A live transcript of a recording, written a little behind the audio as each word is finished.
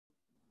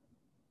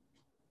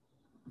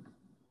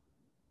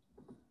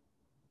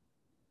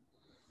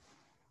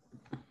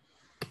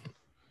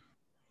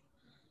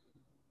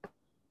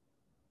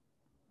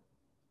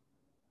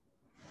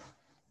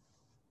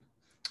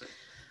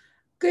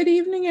Good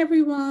evening,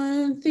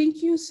 everyone.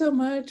 Thank you so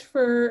much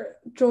for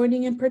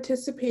joining and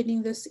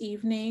participating this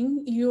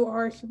evening. You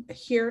are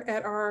here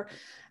at our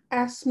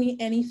Ask Me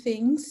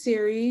Anything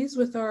series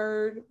with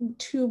our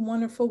two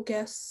wonderful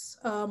guests,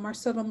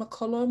 Marcella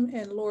McCollum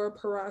and Laura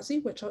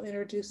Pirazzi, which I'll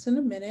introduce in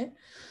a minute.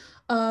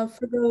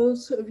 For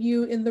those of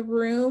you in the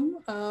room,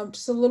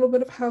 just a little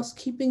bit of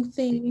housekeeping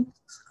things.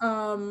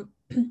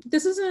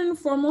 This is an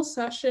informal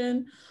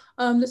session.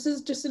 This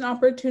is just an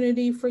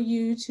opportunity for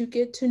you to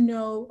get to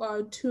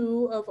know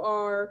two of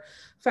our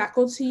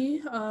faculty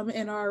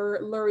in our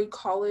Lurie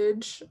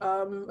College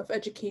of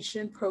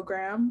Education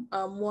program.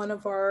 One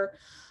of our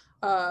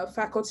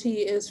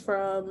faculty is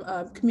from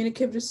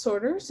communicative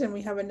disorders, and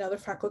we have another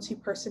faculty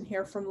person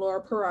here from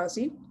Laura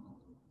Pirazzi.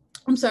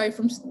 I'm sorry,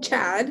 from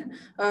ChAD,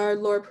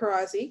 Laura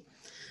Pirazzi.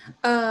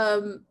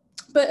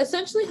 But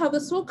essentially how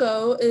this will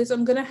go is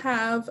I'm going to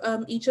have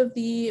each of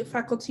the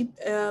faculty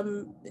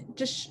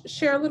just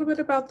share a little bit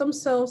about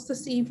themselves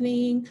this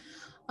evening.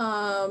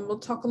 We'll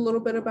talk a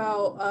little bit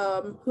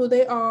about who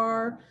they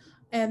are,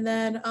 and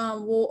then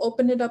we'll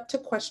open it up to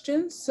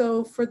questions.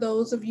 So for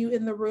those of you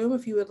in the room,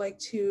 if you would like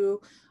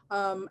to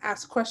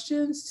ask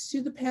questions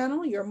to the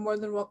panel, you're more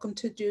than welcome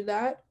to do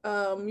that.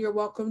 You're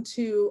welcome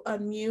to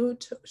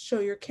unmute, show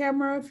your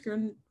camera. If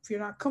you're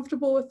not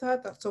comfortable with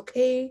that, that's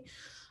okay.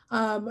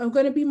 I'm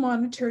going to be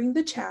monitoring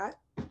the chat,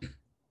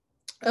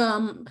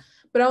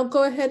 but I'll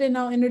go ahead and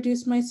I'll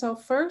introduce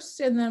myself first,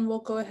 and then we'll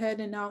go ahead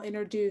and I'll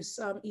introduce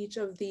each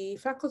of the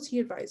faculty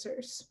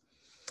advisors.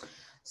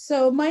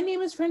 So my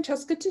name is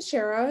Francesca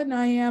Teixeira, and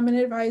I am an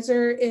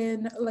advisor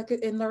in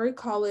Lurie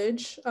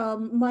College.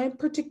 My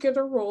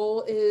particular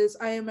role is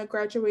I am a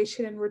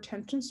graduation and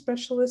retention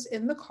specialist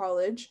in the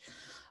college.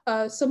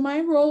 So my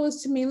role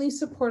is to mainly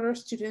support our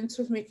students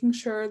with making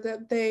sure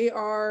that they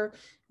are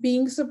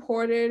being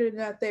supported and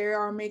that they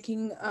are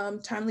making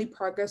timely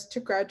progress to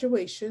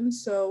graduation.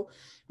 So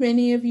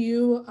many of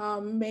you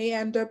may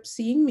end up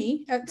seeing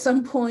me at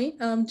some point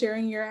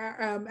during your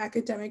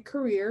academic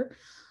career.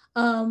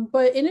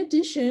 But in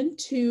addition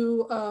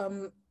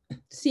to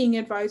seeing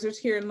advisors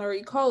here in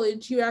Lurie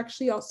College, you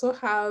actually also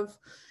have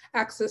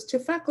access to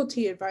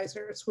faculty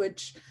advisors,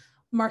 which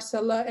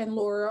Marcella and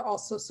Laura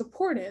also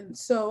support in.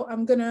 So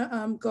I'm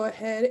gonna go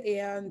ahead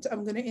and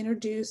I'm gonna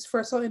introduce,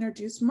 first I'll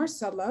introduce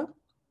Marcella.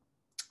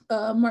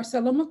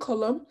 Marcella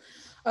McCollum.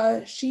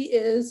 She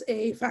is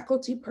a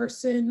faculty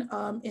person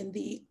in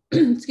the,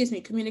 excuse me,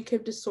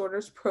 communicative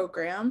disorders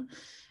program.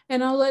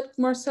 And I'll let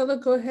Marcella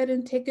go ahead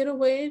and take it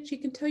away, and she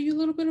can tell you a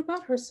little bit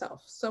about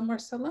herself. So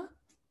Marcella.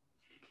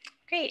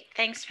 Great,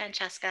 thanks,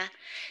 Francesca.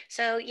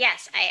 So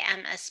yes, I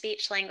am a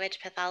speech language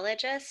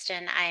pathologist,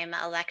 and I'm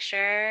a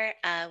lecturer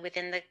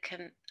within the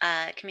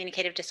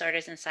Communicative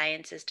Disorders and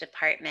Sciences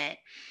department.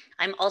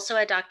 I'm also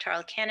a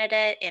doctoral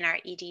candidate in our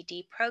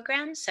EDD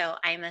program, so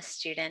I'm a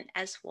student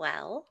as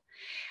well.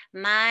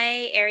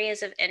 My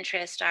areas of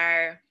interest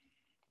are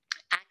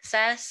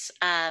access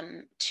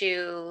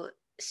to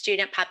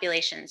student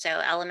population, so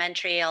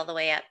elementary all the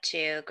way up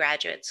to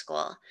graduate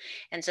school.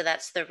 And so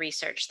that's the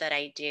research that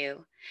I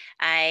do.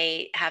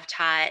 I have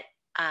taught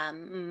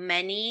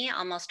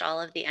almost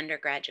all of the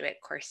undergraduate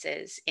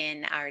courses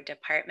in our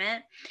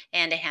department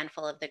and a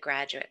handful of the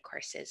graduate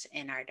courses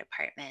in our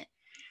department.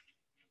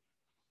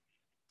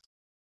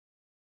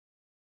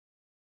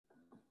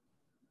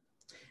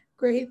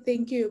 Great,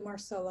 thank you,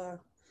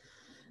 Marcella.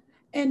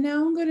 And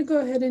now I'm going to go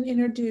ahead and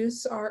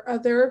introduce our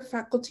other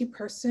faculty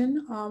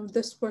person.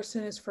 This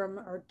person is from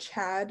our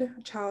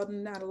ChAD, Child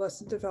and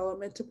Adolescent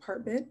Development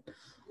Department,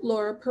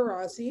 Laura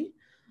Pirazzi.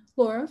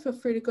 Laura, feel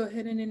free to go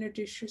ahead and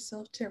introduce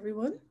yourself to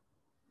everyone.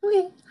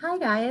 Okay, hi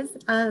guys.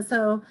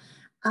 So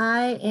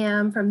I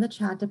am from the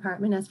ChAD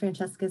department, as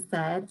Francesca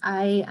said.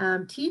 I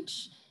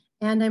teach,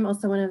 and I'm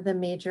also one of the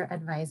major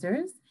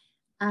advisors.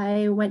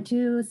 I went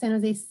to San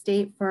Jose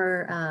State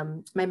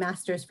for my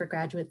master's for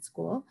graduate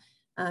school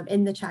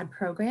in the ChAD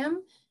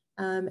program.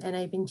 And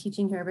I've been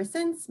teaching here ever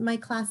since. My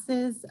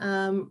classes,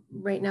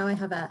 right now I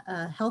have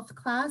a health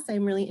class.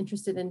 I'm really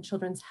interested in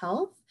children's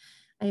health.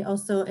 I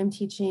also am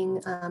teaching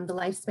the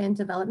lifespan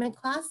development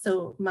class.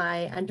 So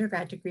my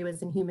undergrad degree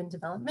was in human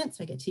development,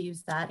 so I get to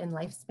use that in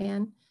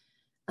lifespan.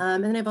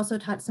 And then I've also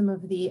taught some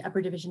of the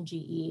upper division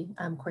GE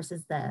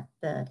courses,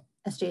 the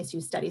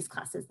SJSU studies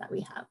classes that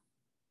we have.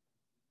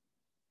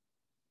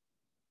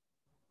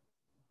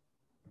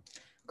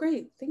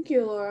 Great, thank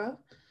you, Laura.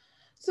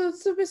 So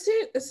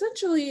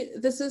essentially,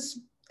 this is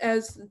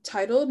as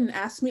titled an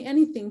Ask Me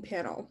Anything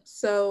panel.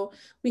 So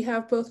we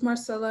have both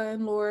Marcella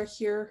and Laura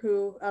here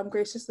who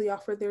graciously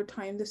offered their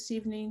time this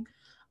evening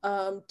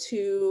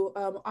to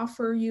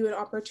offer you an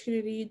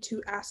opportunity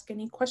to ask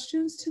any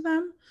questions to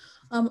them.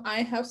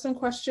 I have some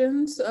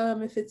questions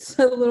if it's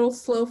a little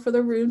slow for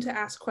the room to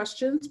ask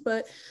questions,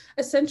 but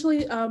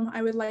essentially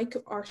I would like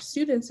our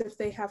students, if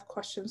they have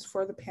questions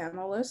for the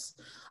panelists,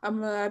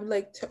 I'd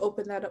like to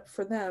open that up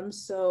for them.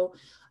 So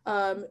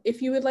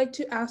if you would like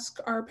to ask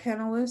our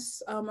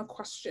panelists a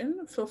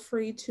question, feel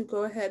free to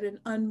go ahead and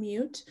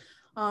unmute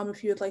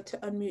if you would like to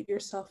unmute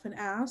yourself and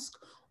ask,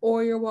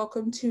 or you're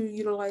welcome to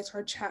utilize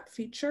our chat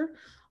feature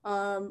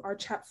our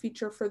chat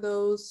feature for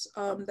those,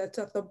 that's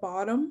at the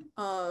bottom.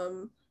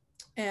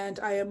 And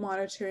I am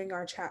monitoring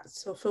our chat.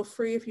 So feel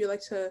free if you'd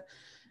like to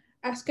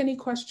ask any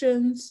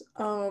questions,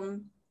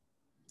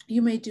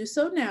 you may do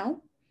so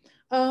now.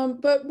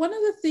 But one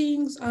of the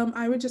things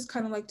I would just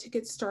kind of like to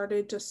get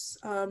started,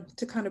 just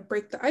to kind of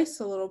break the ice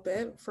a little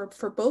bit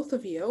for both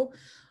of you,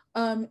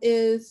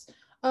 is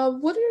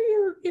what are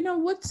your,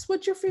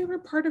 what's your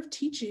favorite part of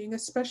teaching,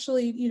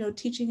 especially,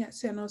 teaching at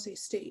San Jose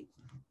State?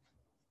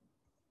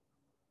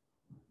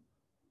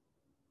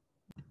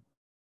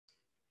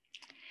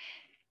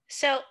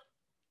 So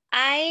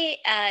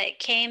I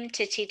came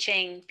to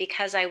teaching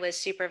because I was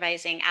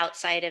supervising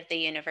outside of the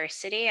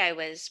university. I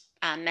was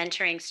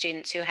mentoring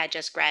students who had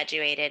just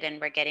graduated and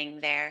were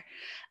getting their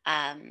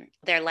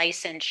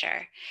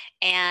licensure,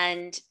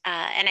 and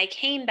I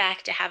came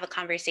back to have a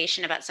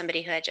conversation about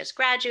somebody who had just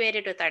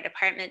graduated with our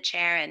department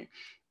chair, and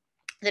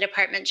the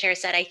department chair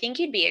said, "I think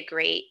you'd be a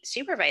great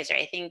supervisor.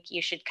 I think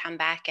you should come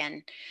back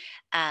and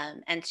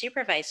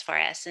supervise for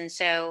us." And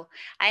so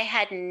I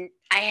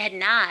had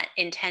not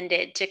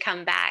intended to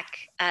come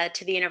back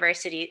to the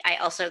university. I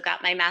also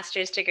got my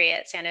master's degree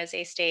at San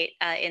Jose State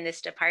in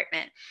this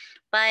department,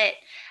 but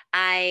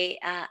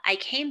I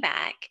came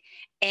back,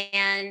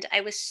 and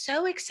I was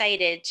so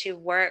excited to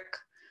work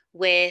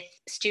with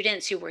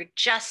students who were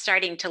just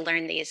starting to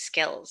learn these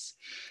skills.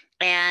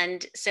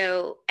 And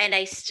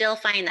I still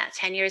find that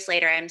 10 years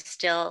later, I'm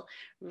still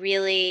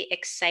really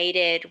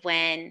excited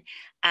when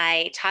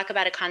I talk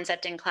about a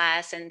concept in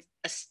class and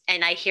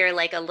I hear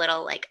like a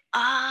little like,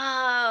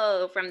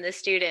 oh, from the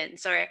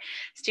students, or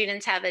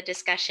students have a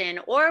discussion,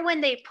 or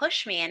when they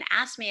push me and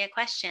ask me a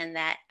question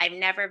that I've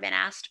never been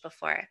asked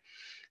before.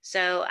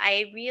 So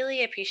I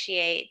really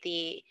appreciate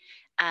the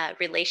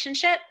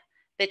relationship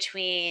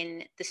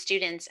between the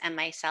students and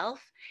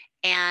myself.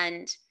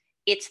 And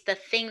it's the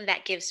thing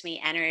that gives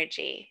me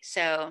energy.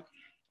 So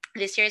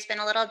this year has been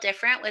a little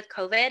different with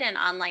COVID and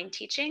online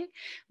teaching,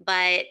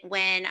 but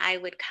when I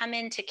would come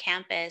into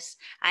campus,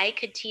 I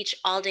could teach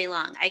all day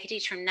long. I could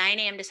teach from 9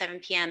 a.m. to 7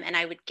 p.m. and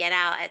I would get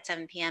out at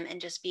 7 p.m.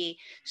 and just be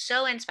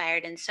so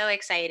inspired and so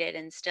excited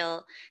and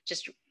still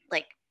just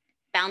like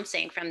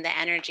bouncing from the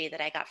energy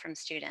that I got from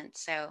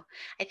students. So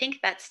I think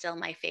that's still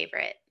my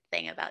favorite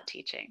thing about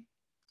teaching.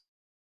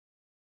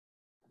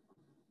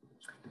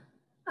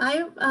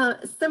 I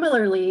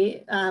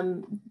similarly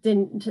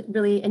didn't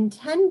really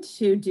intend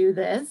to do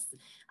this.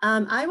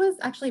 I was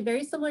actually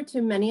very similar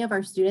to many of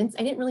our students.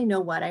 I didn't really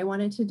know what I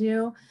wanted to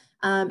do.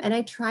 And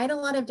I tried a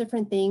lot of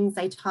different things.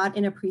 I taught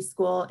in a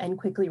preschool and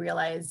quickly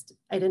realized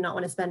I did not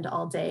want to spend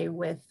all day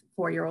with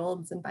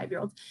 4-year-olds and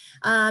 5-year-olds.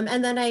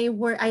 And then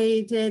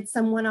I did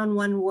some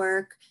one-on-one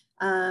work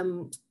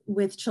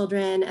with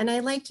children, and I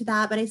liked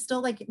that, but I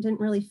still didn't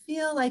really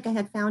feel like I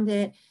had found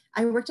it.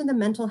 I worked in the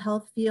mental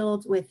health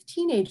field with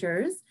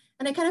teenagers,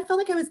 and I kind of felt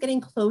like I was getting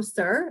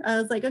closer.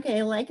 I was like, okay,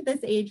 I like this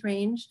age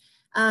range.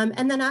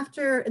 And then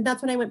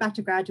that's when I went back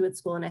to graduate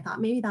school, and I thought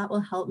maybe that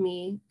will help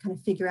me kind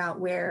of figure out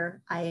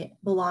where I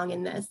belong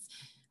in this.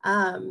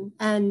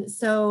 And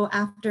so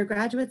after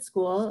graduate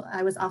school,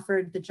 I was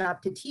offered the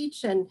job to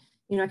teach, and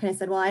I kind of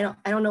said, well, I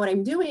don't know what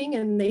I'm doing.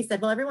 And they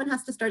said, well, everyone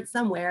has to start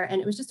somewhere.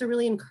 And it was just a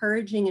really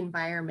encouraging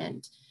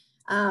environment.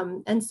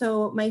 And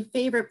so my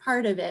favorite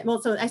part of it,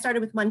 so I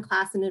started with one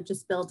class and it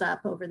just built up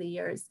over the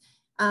years.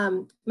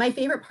 My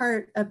favorite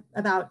part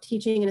about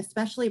teaching, and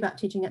especially about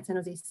teaching at San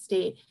Jose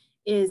State,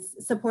 is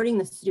supporting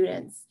the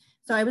students.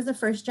 So I was a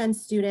first-gen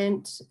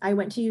student. I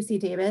went to UC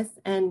Davis,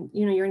 and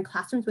you're in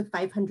classrooms with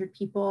 500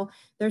 people.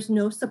 There's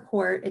no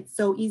support. It's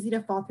so easy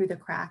to fall through the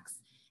cracks.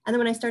 And then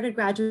when I started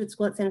graduate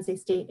school at San Jose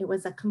State, it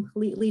was a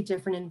completely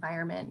different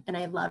environment, and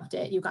I loved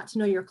it. You got to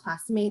know your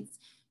classmates,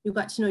 you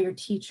got to know your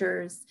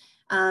teachers.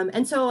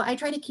 And so I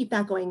try to keep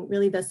that going,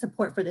 really the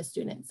support for the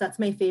students. That's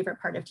my favorite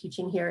part of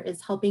teaching here,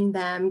 is helping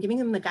them, giving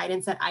them the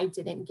guidance that I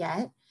didn't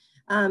get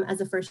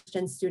as a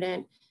first-gen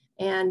student.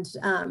 And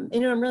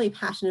I'm really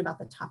passionate about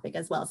the topic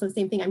as well. So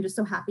same thing, I'm just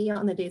so happy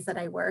on the days that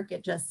I work. I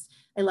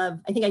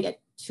think I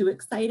get too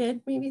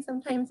excited maybe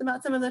sometimes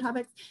about some of the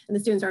topics, and the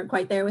students aren't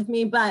quite there with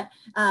me, but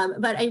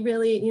I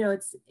really,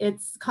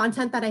 it's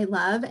content that I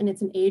love, and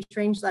it's an age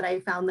range that I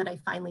found that I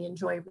finally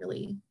enjoy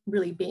really,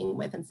 really being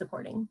with and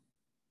supporting.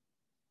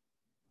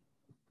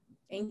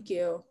 Thank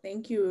you,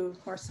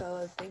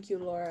 Marcella. Thank you,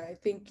 Laura. I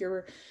think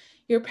your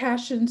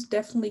passions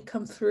definitely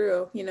come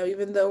through.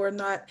 Even though we're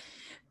not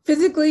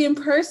physically in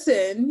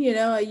person,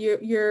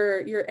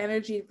 your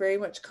energy very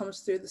much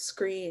comes through the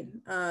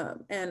screen,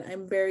 and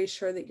I'm very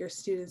sure that your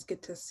students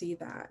get to see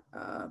that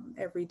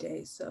every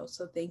day. So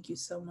thank you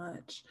so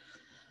much.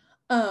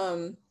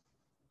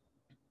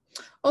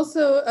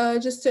 Also,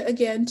 just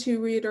to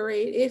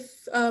reiterate,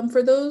 if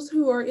for those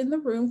who are in the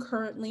room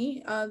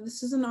currently,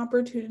 this is an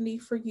opportunity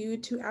for you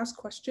to ask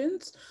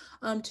questions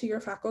to your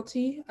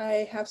faculty.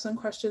 I have some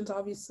questions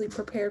obviously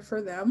prepared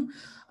for them,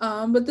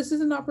 but this is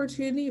an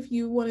opportunity if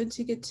you wanted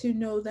to get to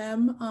know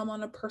them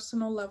on a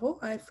personal level.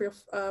 I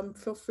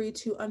feel free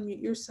to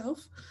unmute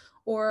yourself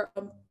or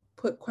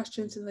put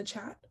questions in the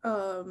chat.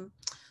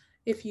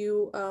 if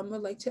you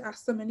would like to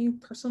ask them any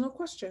personal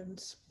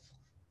questions.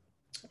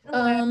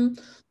 Hello.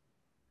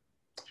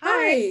 Hi.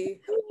 Hi.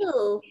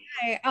 Hello.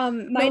 Hi.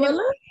 My name,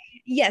 Noella?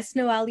 yes,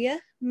 Noelia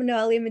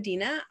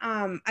Medina.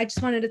 I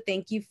just wanted to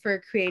thank you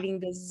for creating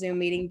this Zoom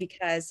meeting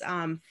because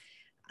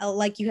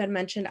like you had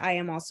mentioned, I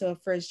am also a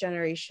first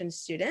generation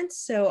student.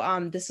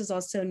 So this is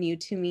also new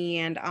to me,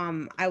 and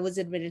I was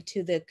admitted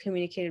to the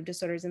Communicative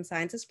Disorders and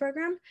Sciences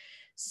program.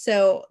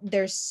 So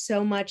there's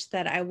so much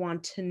that I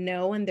want to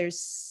know, and there's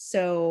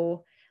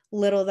so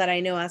little that I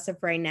know as of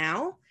right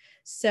now.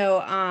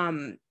 So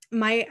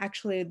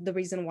the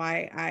reason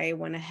why I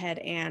went ahead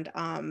and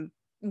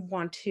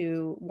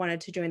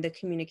wanted to join the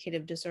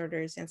Communicative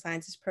Disorders and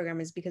Sciences program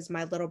is because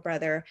my little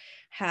brother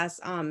has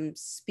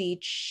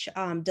speech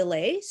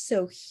delay.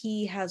 So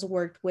he has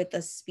worked with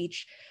a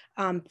speech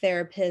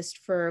therapist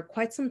for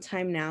quite some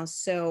time now.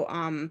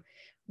 So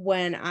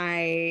when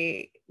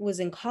I was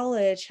in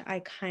college, I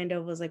kind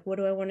of was like, what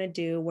do I want to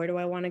do? Where do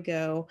I want to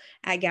go?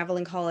 At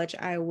Gavilan College,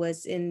 I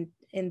was in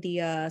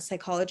the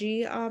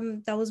psychology.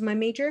 That was my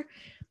major.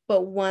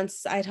 But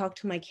once I talked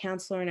to my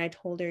counselor and I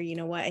told her, you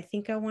know what, I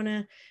think I want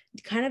to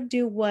kind of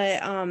do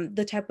what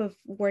the type of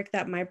work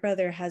that my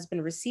brother has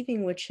been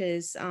receiving, which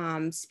is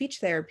speech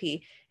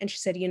therapy. And she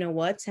said, you know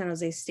what, San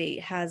Jose State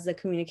has the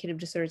Communicative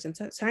Disorders and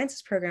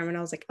Sciences program. And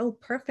I was like, oh,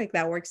 perfect.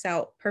 That works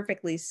out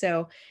perfectly.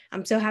 So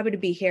I'm so happy to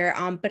be here.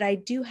 But I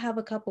do have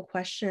a couple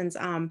questions.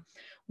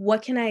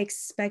 What can I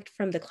expect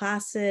from the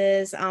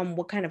classes?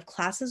 What kind of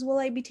classes will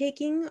I be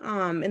taking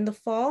in the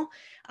fall?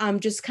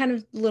 Just kind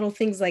of little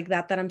things like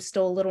that that I'm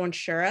still a little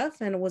unsure of,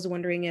 and was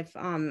wondering if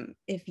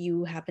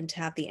you happen to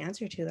have the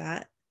answer to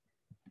that.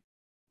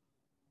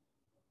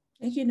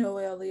 Thank you,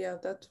 Noelia.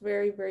 That's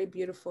very, very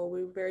beautiful.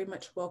 We very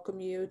much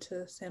welcome you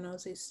to San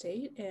Jose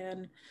State,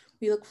 and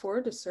we look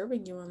forward to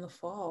serving you in the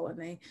fall.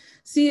 And I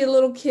see a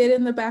little kid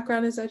in the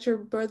background. Is that your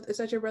brother? Is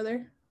that your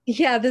brother?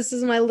 Yeah, this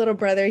is my little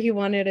brother. He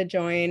wanted to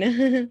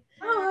join.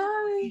 Oh,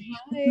 hi.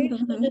 Hi.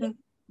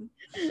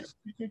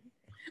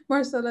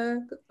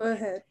 Marcella, go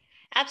ahead.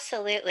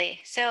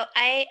 Absolutely. So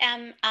I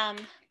am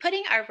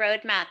putting our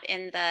roadmap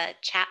in the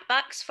chat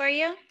box for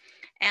you.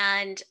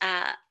 And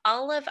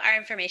all of our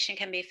information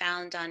can be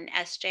found on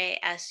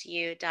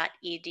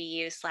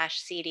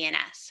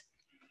sjsu.edu/CD&S.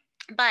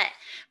 But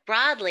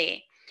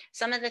broadly,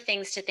 some of the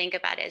things to think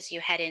about as you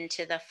head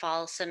into the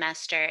fall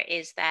semester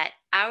is that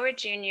our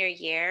junior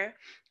year,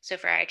 so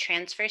for our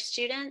transfer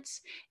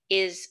students,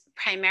 is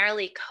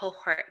primarily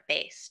cohort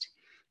based.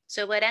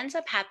 So what ends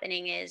up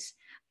happening is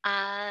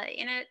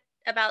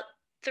about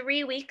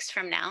 3 weeks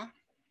from now,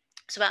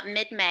 so about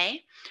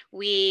mid-May,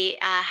 we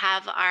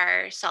have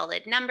our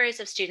solid numbers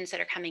of students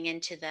that are coming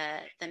into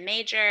the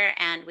major,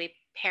 and we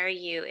pair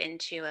you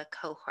into a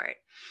cohort.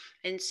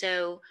 And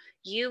so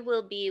you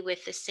will be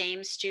with the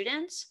same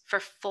students for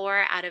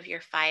 4 out of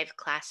your 5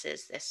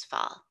 classes this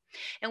fall.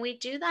 And we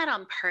do that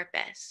on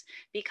purpose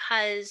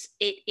because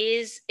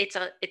it's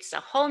a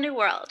whole new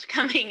world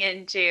coming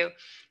into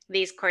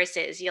these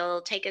courses.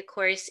 You'll take a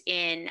course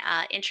in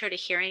Intro to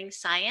Hearing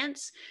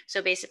Science,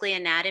 so basically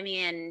anatomy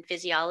and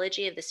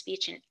physiology of the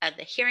speech and of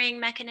the hearing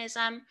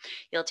mechanism.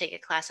 You'll take a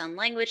class on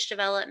language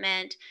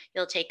development.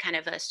 You'll take kind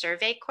of a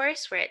survey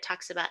course where it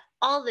talks about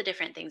all the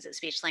different things that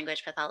speech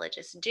language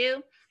pathologists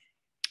do.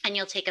 And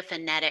you'll take a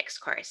phonetics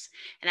course.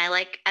 And I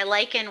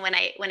liken when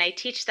I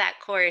teach that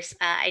course,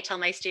 I tell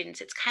my students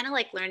it's kind of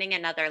like learning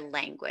another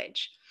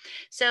language.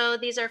 So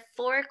these are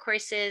 4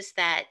 courses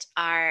that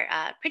are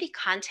pretty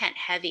content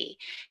heavy.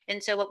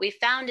 And so what we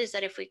found is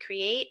that if we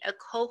create a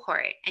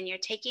cohort and you're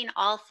taking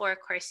all 4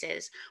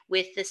 courses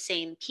with the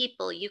same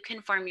people, you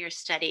can form your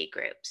study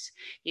groups.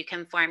 You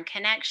can form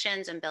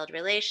connections and build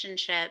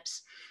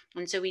relationships.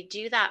 And so we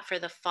do that for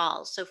the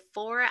fall. So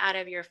 4 out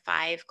of your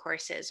 5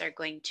 courses are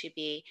going to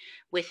be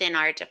within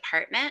our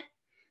department,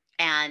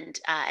 and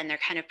they're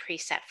kind of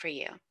preset for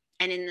you.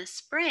 And in the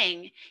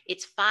spring,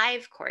 it's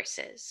 5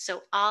 courses.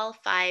 So all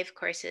 5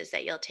 courses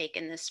that you'll take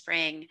in the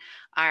spring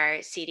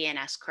are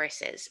CD&S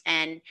courses.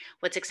 And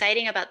what's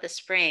exciting about the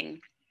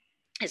spring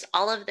is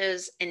all of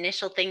those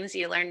initial things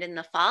you learned in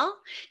the fall,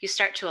 you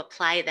start to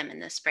apply them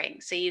in the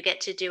spring. So you get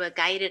to do a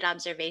guided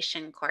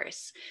observation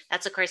course.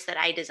 That's a course that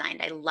I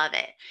designed. I love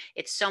it.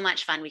 It's so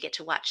much fun. We get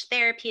to watch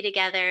therapy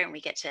together, and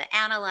we get to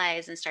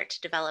analyze and start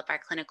to develop our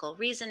clinical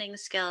reasoning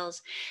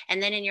skills.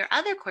 And then in your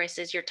other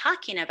courses, you're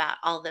talking about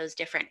all those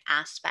different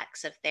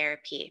aspects of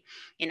therapy.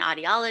 In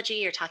audiology,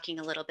 you're talking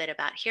a little bit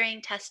about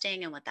hearing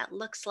testing and what that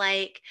looks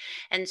like.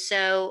 And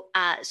so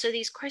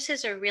these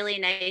courses are really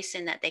nice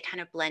in that they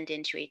kind of blend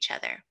into each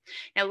other.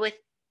 Now,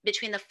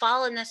 between the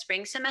fall and the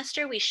spring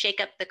semester, we shake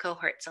up the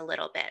cohorts a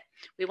little bit.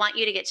 We want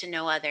you to get to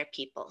know other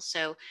people.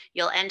 So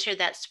you'll enter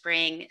that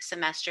spring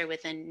semester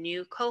with a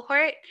new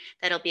cohort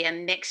that'll be a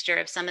mixture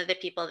of some of the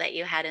people that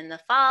you had in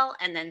the fall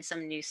and then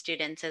some new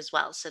students as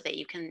well, so that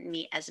you can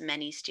meet as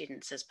many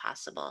students as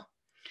possible.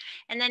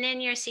 And then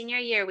in your senior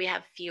year, we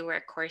have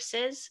fewer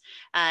courses,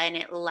 and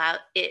it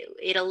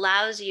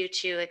allows you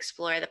to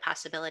explore the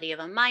possibility of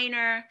a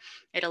minor.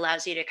 It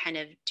allows you to kind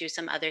of do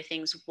some other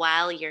things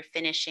while you're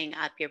finishing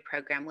up your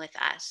program with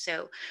us.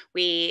 So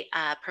we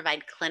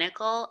provide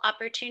clinical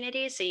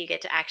opportunities. So you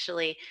get to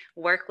actually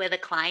work with a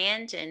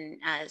client in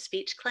a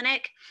speech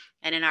clinic.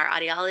 And in our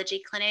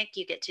audiology clinic,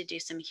 you get to do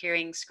some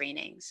hearing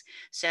screenings.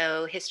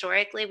 So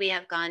historically, we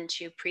have gone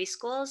to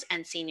preschools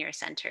and senior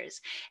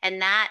centers.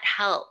 And that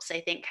helps,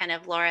 I think, kind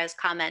of Laura's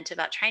comment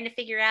about trying to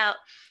figure out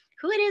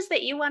who it is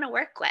that you want to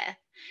work with.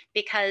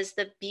 Because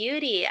the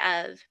beauty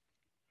of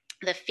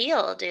the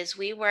field is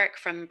we work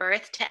from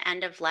birth to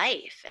end of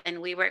life,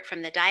 and we work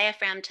from the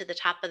diaphragm to the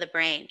top of the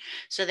brain.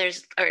 So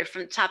or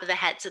from the top of the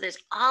head. So there's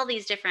all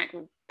these different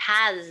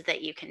paths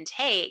that you can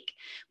take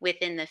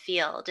within the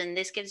field. And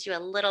this gives you a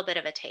little bit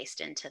of a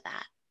taste into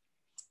that.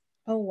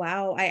 Oh,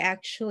 wow.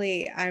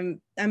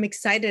 I'm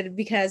excited,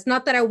 because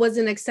not that I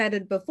wasn't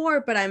excited before,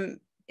 but I'm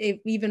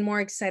even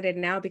more excited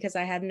now, because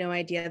I had no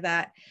idea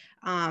that,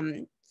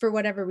 for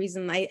whatever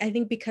reason, I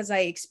think because I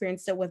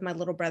experienced it with my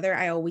little brother,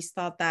 I always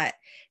thought that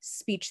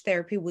speech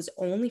therapy was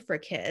only for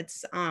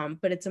kids.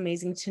 But it's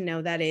amazing to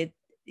know that it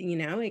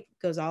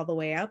goes all the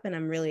way up, and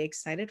I'm really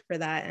excited for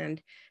that, and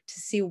to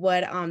see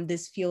what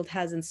this field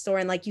has in store.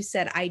 And like you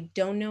said, I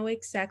don't know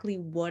exactly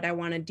what I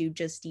want to do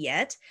just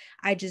yet.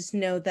 I just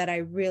know that I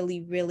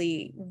really,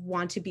 really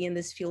want to be in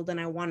this field, and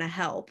I want to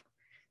help.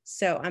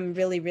 So I'm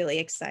really, really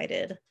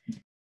excited.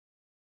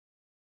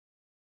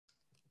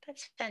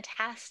 That's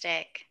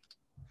fantastic.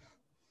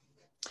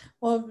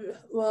 Well,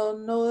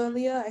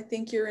 Noelia, I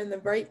think you're in the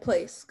right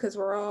place, because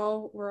we're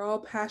all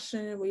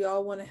passionate. We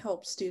all want to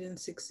help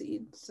students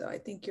succeed. So I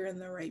think you're in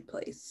the right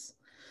place.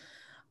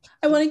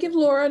 I want to give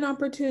Laura an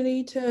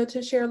opportunity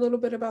to share a little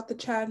bit about the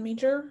ChAD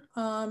major.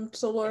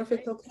 So Laura, if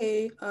it's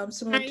okay,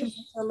 similar to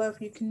Marcella, if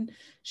you can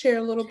share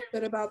a little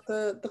bit about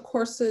the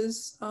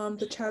courses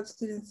the ChAD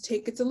students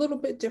take. It's a little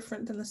bit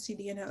different than the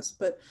CD&S,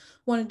 but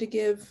wanted to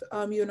give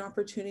you an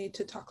opportunity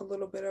to talk a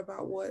little bit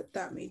about what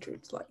that major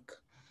is like.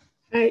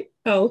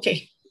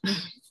 Okay.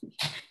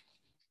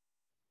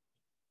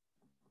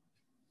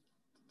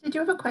 Did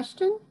you have a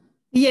question?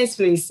 Yes,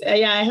 please.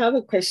 Yeah, I have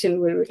a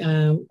question.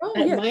 Yeah.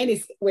 Mine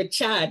is with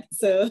ChAD.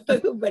 So,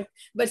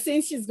 but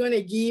since she's going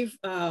to give,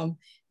 I'm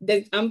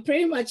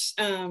pretty much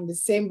the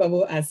same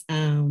bubble as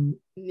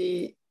Neolia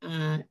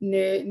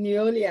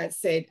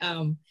said.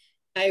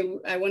 I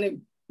want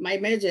to. My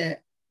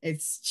major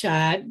is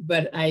ChAD,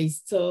 but I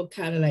still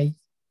kind of like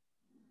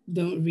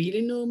don't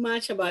really know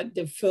much about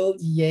the field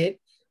yet.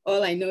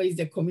 All I know is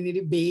the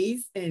community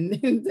base, and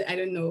I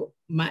don't know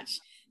much.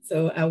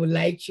 So I would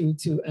like you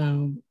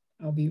to,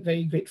 I'll be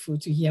very grateful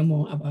to hear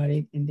more about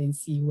it, and then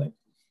see what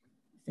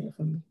say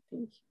for me.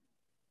 Thank you.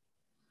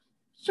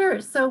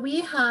 Sure. So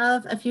we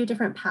have a few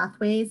different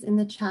pathways in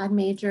the ChAD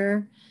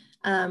major.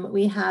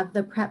 We have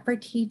the Prep for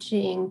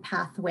Teaching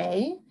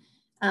pathway,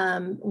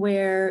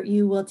 where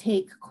you will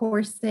take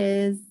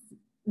courses,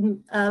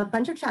 a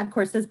bunch of ChAD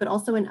courses, but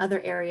also in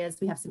other areas.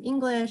 We have some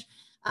English,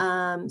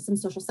 some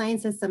social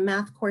sciences, some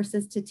math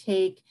courses to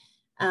take,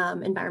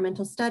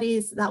 environmental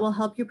studies. That will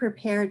help you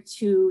prepare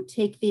to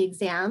take the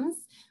exams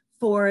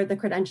for the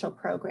credential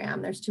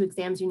program. There's 2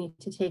 exams you need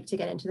to take to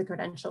get into the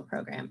credential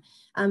program.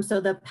 So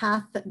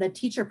the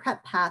teacher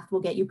prep path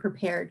will get you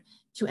prepared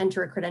to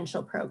enter a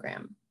credential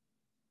program.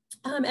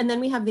 And then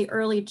we have the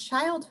early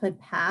childhood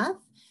path,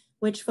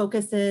 which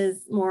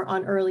focuses more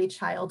on early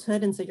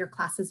childhood. And so your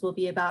classes will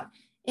be about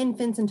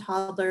infants and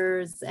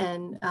toddlers,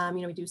 and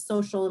we do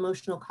social,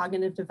 emotional,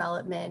 cognitive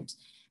development.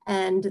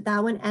 And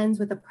that one ends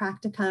with a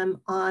practicum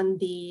on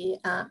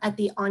at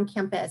the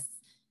on-campus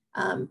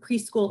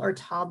preschool or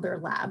toddler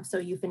lab. So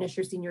you finish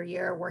your senior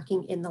year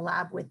working in the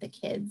lab with the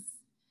kids.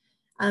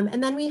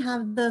 And then we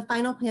have the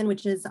final plan,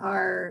 which is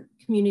our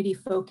community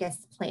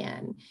focus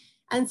plan.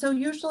 And so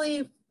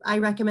usually I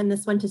recommend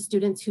this one to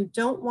students who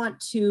don't want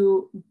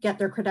to get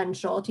their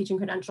credential, teaching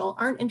credential,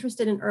 aren't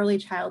interested in early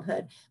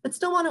childhood, but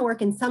still want to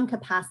work in some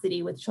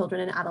capacity with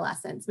children and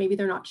adolescents. Maybe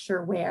they're not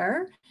sure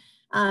where.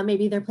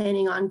 Maybe they're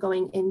planning on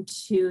going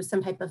into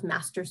some type of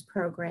master's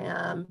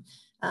program,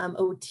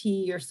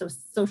 OT or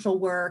social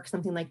work,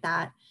 something like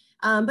that.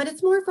 But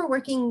it's more for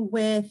working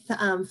with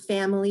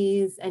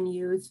families and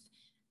youth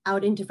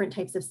out in different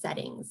types of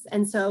settings.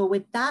 And so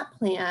with that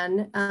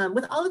plan,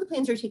 with all of the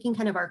plans, you're taking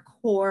kind of our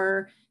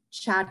core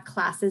ChAD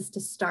classes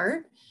to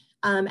start.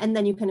 And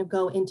then you kind of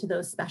go into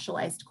those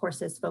specialized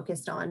courses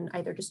focused on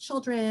either just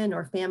children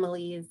or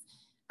families.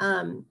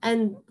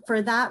 And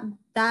for that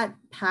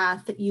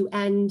path, you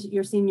end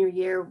your senior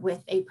year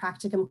with a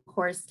practicum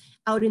course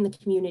out in the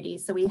community.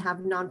 So we have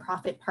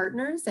nonprofit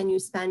partners, and you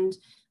spend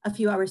a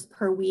few hours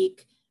per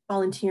week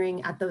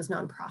volunteering at those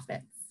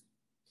nonprofits.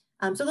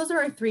 So those are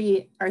our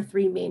three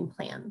main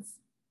plans.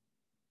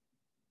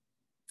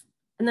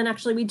 And then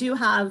actually we do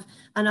have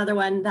another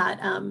one that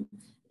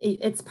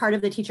it's part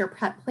of the teacher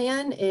prep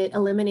plan. It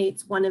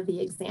eliminates one of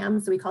the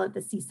exams. So we call it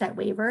the CSET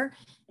waiver.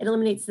 It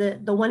eliminates the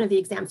one of the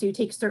exams. So you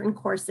take certain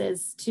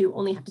courses to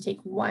only have to take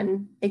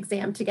one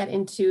exam to get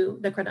into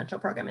the credential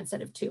program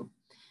instead of two.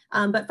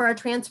 But for our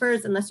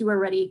transfers, unless you were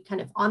already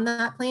kind of on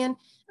that plan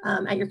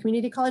at your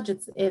community college,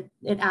 it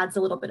adds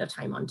a little bit of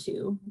time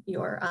onto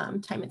your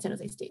time at San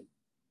Jose State.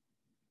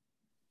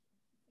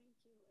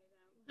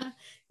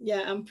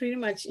 Yeah, I'm pretty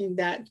much in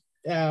that.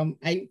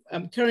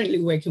 I'm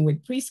currently working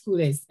with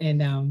preschoolers,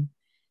 and I'm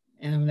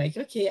like,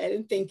 okay, I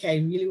don't think I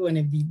really want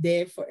to be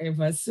there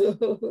forever.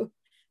 So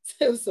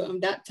I'm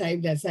that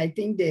type. That's, I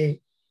think the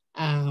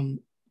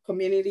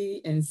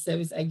community and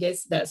service, I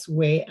guess that's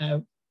where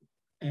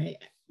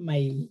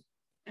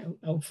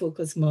I'll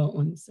focus more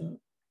on. So.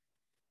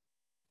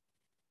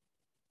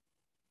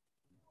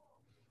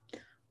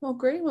 Well,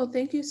 great. Well,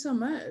 thank you so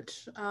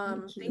much.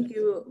 Thank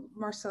you,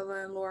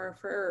 Marcella and Laura,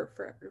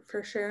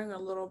 for sharing a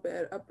little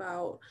bit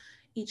about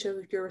each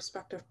of your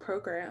respective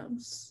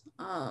programs.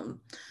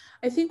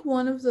 I think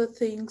one of the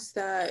things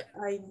that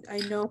I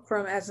know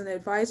from as an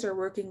advisor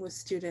working with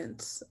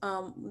students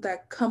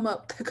that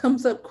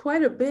comes up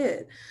quite a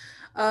bit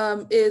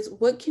is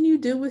what can you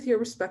do with your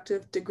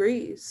respective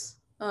degrees?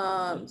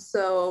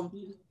 So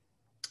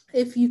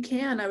if you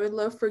can, I would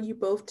love for you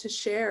both to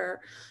share,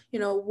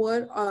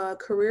 what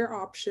career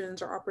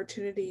options or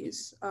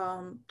opportunities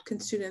can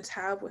students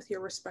have with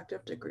your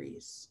respective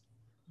degrees?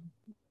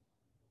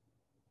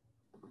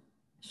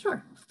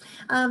 Sure.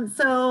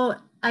 So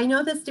I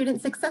know the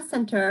Student Success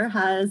Center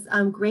has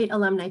great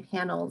alumni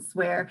panels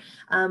where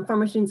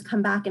former students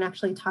come back and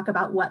actually talk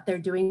about what they're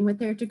doing with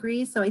their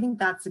degrees. So I think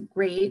that's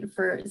great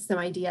for some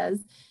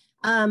ideas.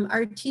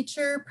 Our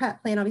teacher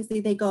prep plan, obviously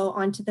they go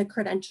onto the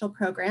credential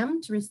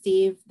program to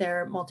receive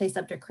their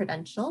multi-subject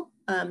credential,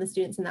 the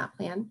students in that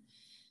plan.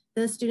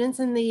 The students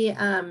in the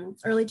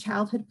early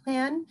childhood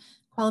plan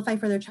qualify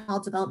for their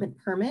child development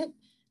permit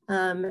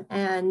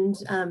and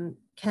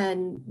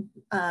can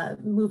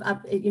move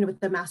up, with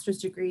the master's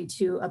degree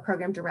to a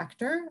program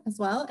director as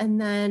well. And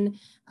then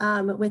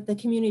with the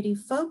community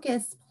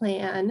focus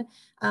plan,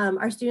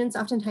 our students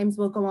oftentimes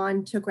will go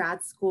on to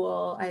grad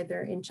school,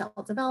 either in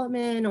child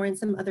development or in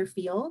some other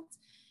fields.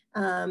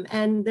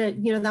 And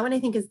that one I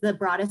think is the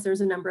broadest.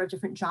 There's a number of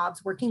different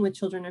jobs working with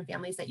children and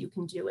families that you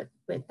can do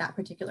with that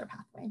particular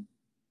pathway.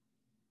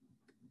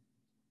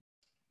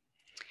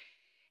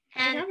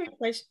 And I have a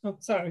question. Oh,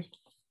 sorry.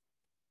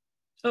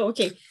 Oh,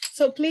 okay.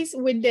 So please,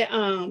 with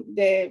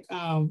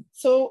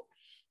so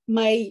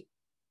my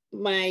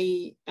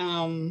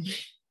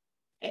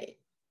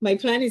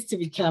plan is to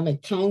become a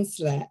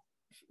counselor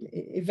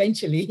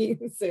eventually.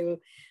 So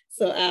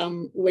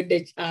with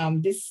the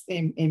this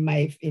in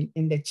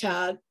the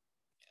ChAD,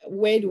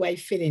 where do I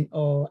fit in?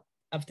 Or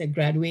after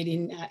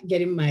graduating,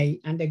 getting my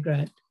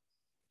undergrad,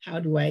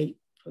 how do I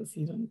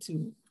proceed on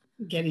to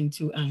get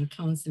into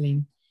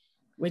counseling,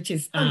 which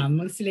is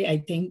mostly, I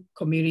think,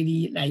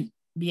 community, like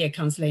be a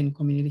counselor in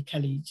community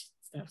college,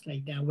 stuff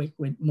like that, work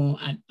with more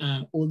at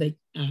older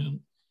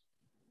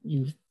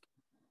youth.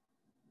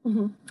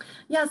 Mm-hmm.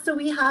 Yeah, so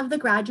we have the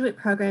graduate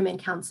program in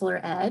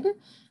counselor ed,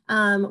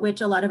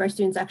 which a lot of our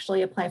students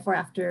actually apply for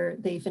after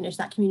they finish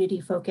that community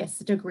focus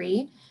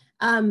degree.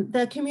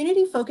 The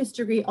community focus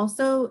degree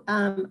also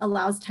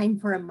allows time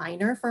for a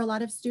minor for a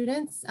lot of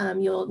students.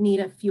 You'll need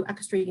a few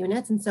extra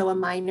units, and so a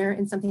minor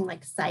in something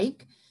like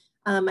psych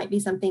might be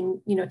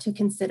something to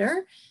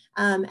consider.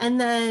 And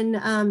then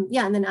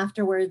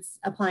afterwards,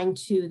 applying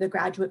to the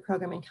graduate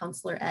program in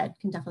counselor ed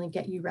can definitely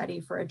get you ready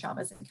for a job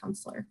as a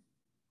counselor.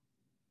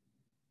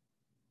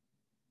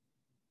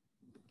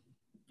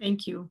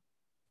 Thank you.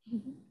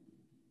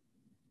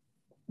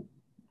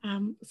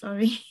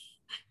 Sorry,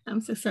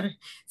 I'm so sorry.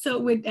 So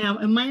with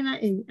a minor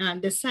in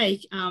the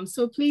psych,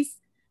 so please,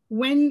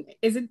 when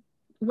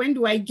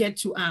do I get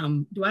to,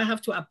 do I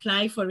have to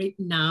apply for it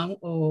now,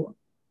 or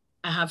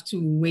I have to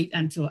wait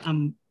until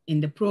I'm in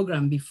the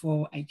program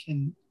before I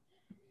can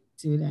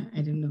do that?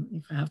 I don't know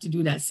if I have to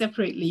do that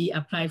separately,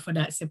 apply for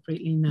that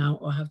separately now,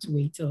 or have to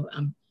wait till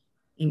I'm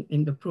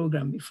in the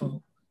program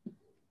before.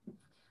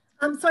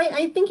 So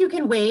I think you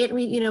can wait.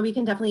 We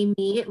can definitely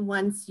meet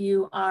once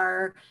you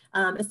are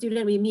a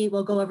student. We meet,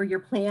 we'll go over your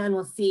plan.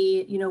 We'll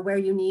see, where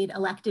you need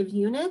elective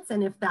units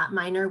and if that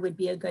minor would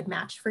be a good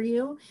match for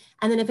you.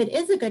 And then if it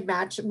is a good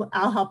match,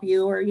 I'll help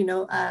you. Or,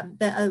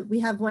 we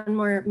have one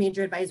more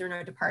major advisor in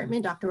our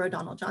department, Dr.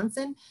 O'Donnell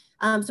Johnson.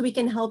 So we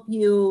can help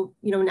you,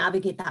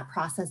 navigate that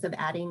process of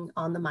adding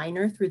on the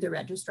minor through the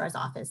registrar's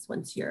office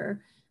once you've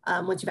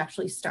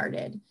actually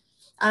started.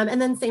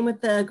 And then same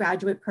with the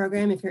graduate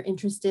program. If you're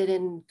interested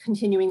in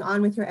continuing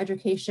on with your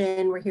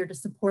education, we're here to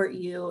support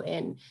you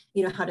in,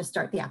 how to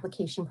start the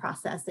application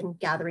process and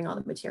gathering all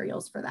the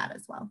materials for that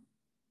as well.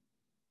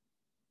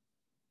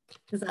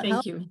 Does that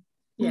help? Thank you.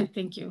 Yeah,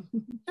 thank you.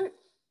 Sure.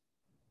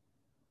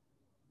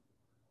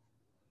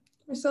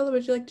 Marcella,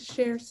 would you like to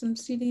share some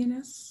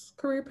CD&S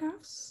career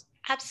paths?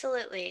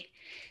 Absolutely.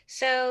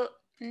 So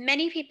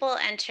many people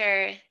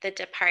enter the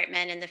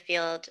department in the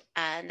field,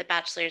 the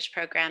bachelor's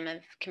program of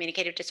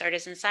communicative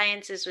disorders and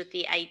sciences with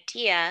the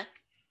idea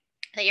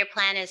that your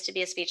plan is to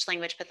be a speech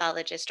language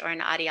pathologist or an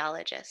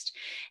audiologist.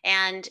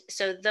 And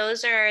so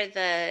those are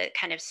the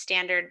kind of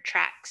standard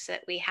tracks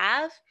that we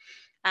have.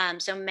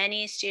 So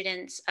many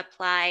students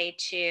apply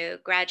to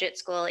graduate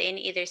school in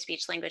either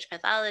speech language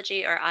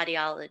pathology or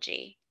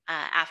audiology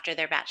after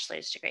their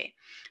bachelor's degree.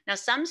 Now,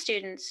 some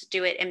students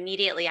do it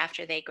immediately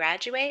after they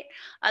graduate.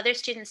 Other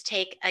students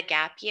take a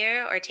gap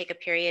year or take a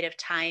period of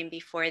time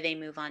before they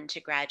move on to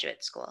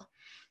graduate school.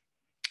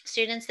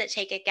 Students that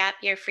take a gap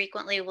year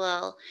frequently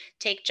will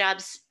take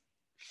jobs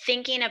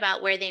thinking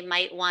about where they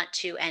might want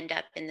to end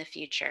up in the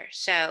future.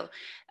 So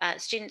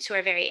students who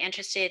are very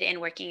interested in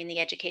working in the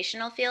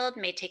educational field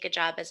may take a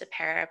job as a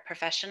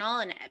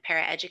paraprofessional and a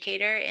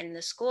paraeducator in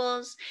the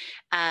schools.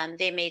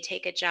 They may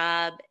take a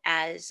job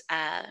as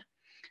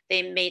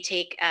they may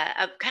take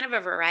a kind of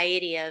a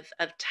variety of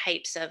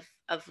types of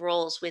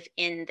roles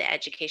within the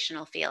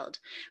educational field.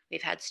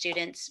 We've had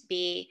students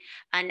be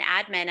an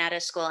admin at a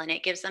school, and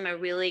it gives them a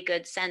really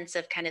good sense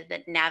of kind of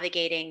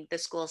navigating the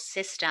school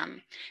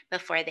system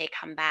before they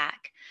come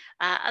back.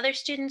 Other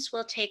students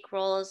will take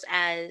roles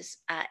as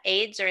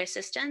aides or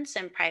assistants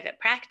in private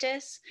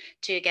practice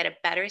to get a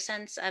better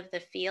sense of the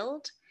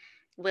field.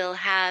 We'll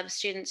have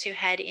students who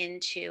head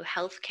into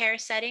healthcare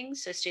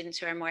settings, so students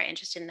who are more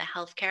interested in the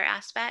healthcare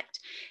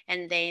aspect,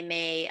 and they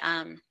may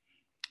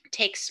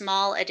take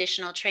small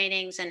additional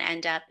trainings and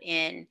end up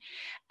in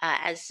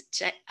as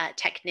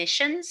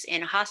technicians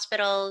in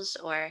hospitals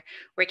or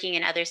working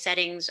in other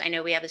settings. I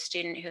know we have a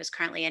student who is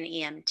currently an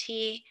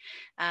EMT,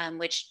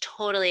 which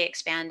totally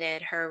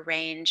expanded her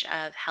range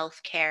of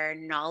healthcare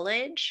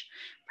knowledge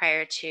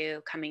prior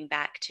to coming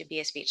back to be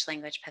a speech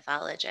language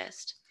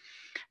pathologist.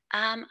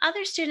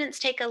 Other students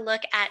take a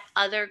look at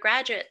other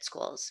graduate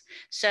schools.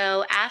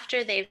 So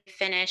after they've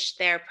finished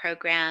their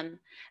program,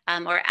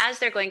 or as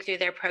they're going through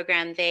their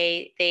program,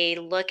 they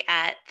look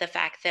at the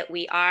fact that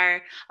we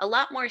are a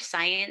lot more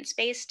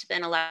science-based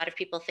than a lot of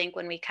people think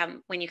when you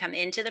come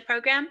into the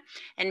program,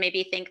 and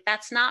maybe think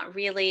that's not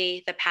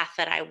really the path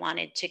that I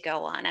wanted to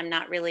go on. I'm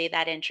not really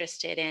that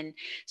interested in.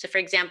 So for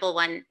example,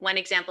 one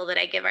example that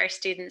I give our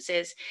students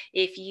is,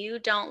 if you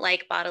don't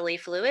like bodily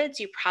fluids,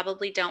 you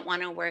probably don't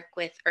want to work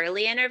with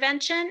early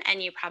intervention,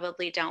 and you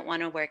probably don't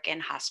want to work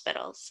in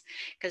hospitals,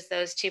 because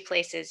those two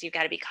places, you've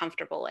got to be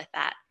comfortable with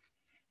that.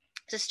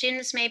 So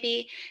students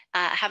maybe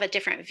have a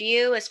different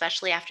view,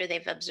 especially after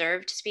they've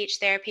observed speech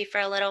therapy for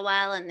a little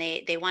while, and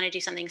they want to do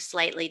something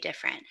slightly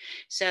different.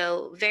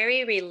 So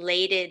very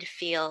related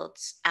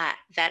fields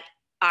that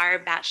our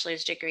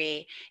bachelor's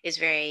degree is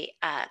very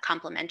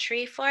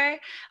complementary for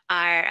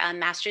our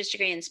master's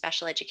degree in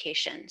special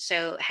education.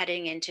 So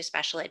heading into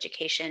special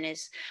education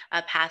is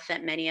a path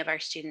that many of our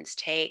students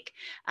take.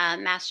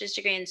 Master's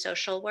degree in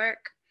social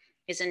work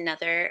is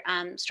another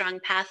strong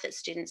path that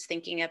students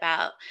thinking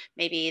about.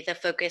 Maybe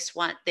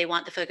they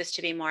want the focus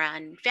to be more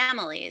on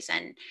families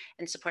and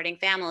supporting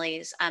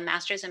families.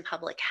 Master's in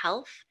public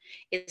health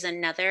is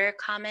another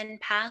common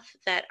path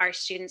that our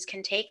students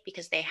can take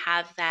because they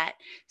have that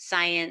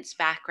science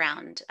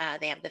background.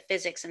 They have the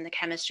physics and the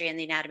chemistry and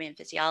the anatomy and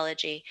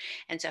physiology.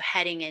 And so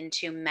heading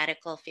into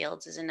medical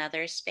fields is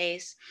another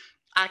space.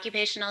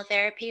 Occupational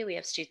therapy, we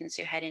have students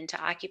who head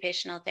into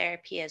occupational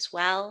therapy as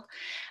well.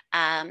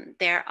 And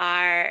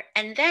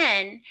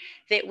then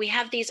that we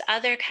have these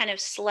other kind of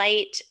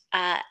slight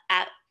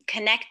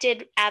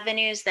connected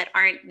avenues that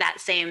aren't that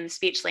same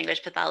speech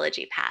language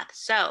pathology path.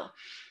 So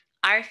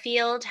our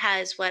field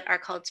has what are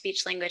called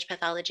speech language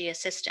pathology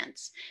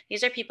assistants.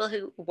 These are people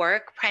who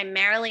work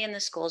primarily in the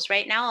schools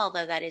right now,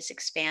 although that is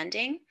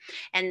expanding,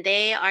 and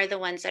they are the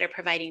ones that are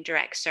providing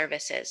direct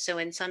services. So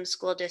in some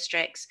school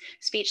districts,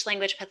 speech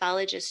language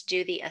pathologists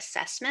do the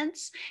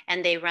assessments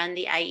and they run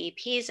the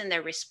IEPs, and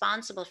they're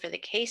responsible for the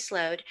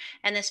caseload,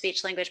 and the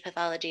speech language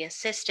pathology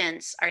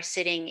assistants are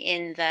sitting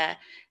in the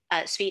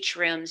speech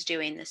rooms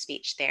doing the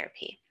speech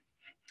therapy.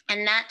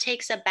 And that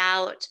takes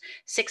about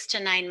 6 to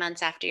 9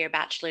 months after your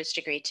bachelor's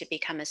degree to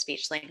become a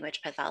speech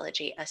language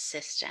pathology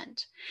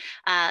assistant.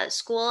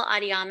 School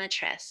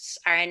audiometrists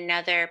are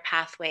another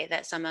pathway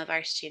that some of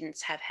our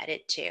students have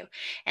headed to.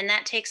 And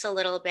that takes a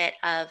little bit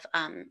of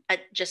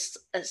just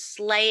a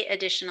slight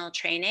additional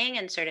training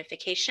and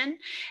certification.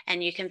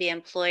 And you can be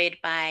employed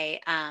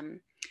by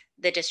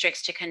the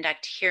districts to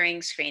conduct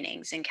hearing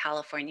screenings in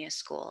California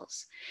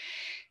schools.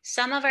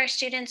 Some of our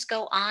students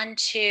go on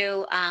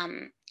to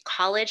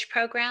college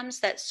programs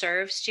that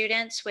serve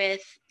students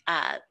with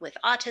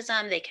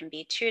autism. They can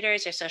be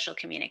tutors or social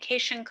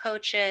communication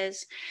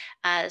coaches.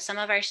 Some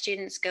of our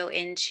students go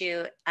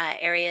into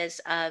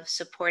areas of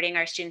supporting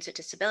our students with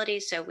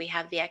disabilities. So we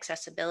have the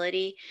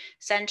Accessibility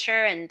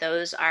Center, and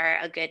those are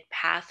a good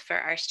path for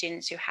our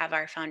students who have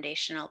our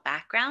foundational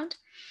background.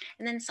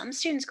 And then some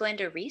students go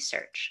into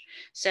research.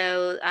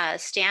 So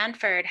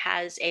Stanford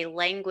has a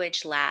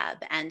language lab,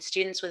 and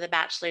students with a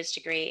bachelor's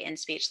degree in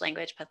speech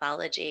language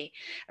pathology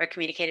or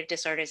communicative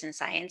disorders and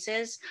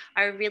sciences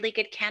are a really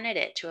good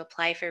candidate to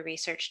apply for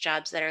research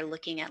jobs that are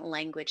looking at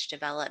language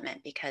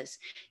development, because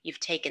you've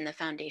taken the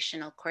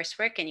foundational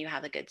coursework and you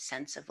have a good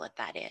sense of what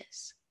that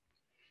is.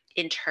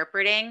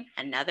 interpreting,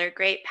 another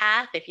great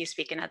path. If you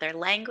speak another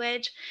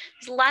language,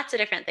 there's lots of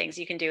different things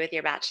you can do with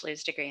your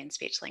bachelor's degree in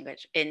speech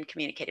language in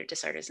communicative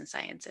disorders and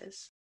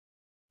sciences.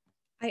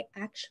 I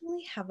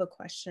actually have a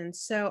question.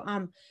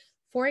 So,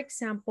 for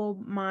example,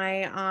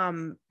 my,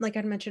 like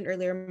I mentioned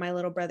earlier, my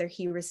little brother,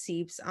 he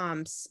receives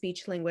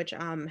speech language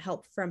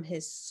help from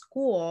his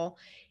school.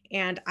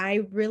 And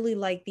I really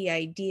like the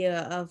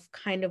idea of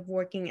kind of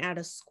working at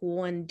a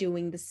school and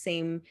doing the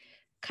same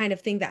kind of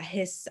thing that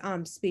his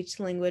speech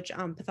language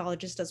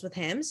pathologist does with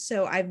him.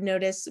 So I've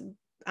noticed,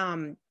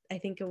 I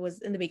think it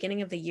was in the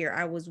beginning of the year,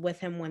 I was with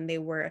him when they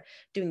were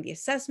doing the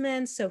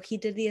assessment. So he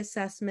did the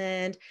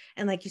assessment.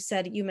 And like you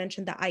said, you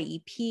mentioned the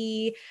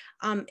IEP.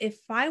 If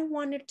I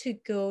wanted to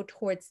go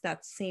towards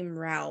that same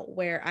route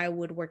where I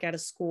would work at a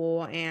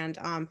school and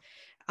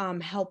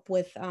help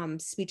with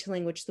speech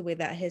language the way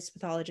that his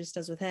pathologist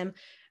does with him,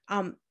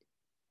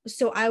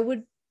 so I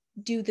would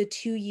do the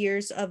 2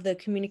 years of the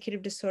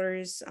communicative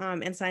disorders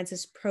and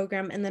sciences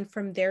program. And then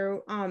from there,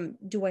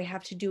 do I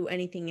have to do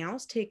anything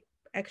else, take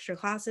extra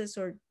classes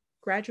or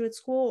graduate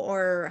school,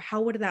 or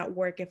how would that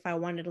work if I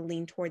wanted to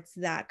lean towards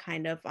that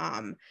kind of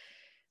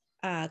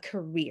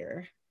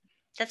career?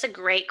 That's a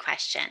great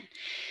question.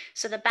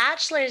 So the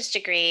bachelor's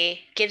degree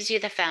gives you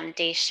the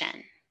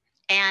foundation.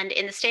 And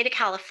in the state of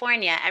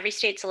California, every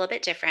state's a little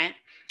bit different.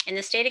 In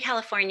the state of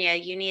California,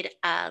 you need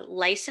a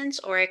license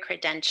or a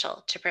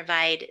credential to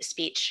provide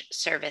speech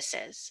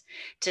services.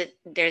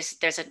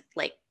 There's a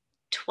like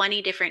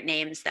 20 different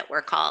names that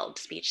we're called: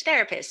 speech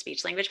therapist,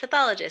 speech language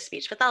pathologist,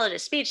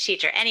 speech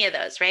teacher, any of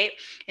those, right?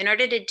 In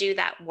order to do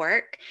that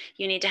work,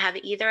 you need to have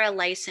either a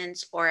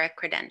license or a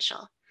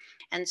credential.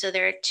 And so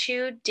there are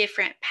two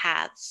different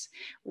paths.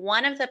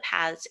 One of the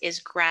paths is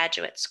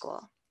graduate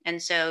school.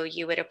 And so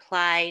you would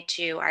apply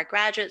to our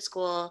graduate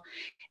school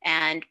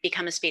and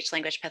become a speech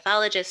language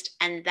pathologist.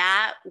 And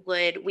that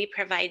we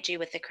provide you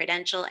with the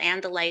credential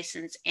and the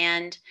license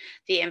and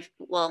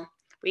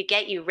we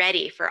get you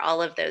ready for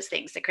all of those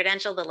things: the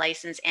credential, the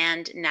license,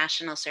 and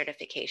national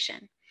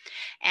certification.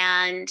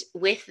 And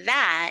with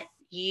that,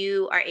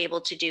 you are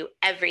able to do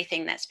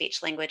everything that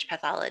speech language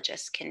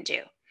pathologists can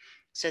do.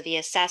 So the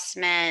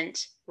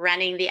assessment,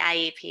 running the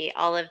IEP,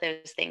 all of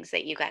those things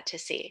that you got to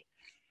see.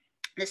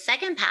 The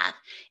second path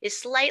is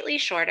slightly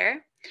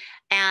shorter,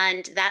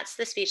 and that's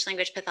the speech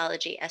language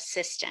pathology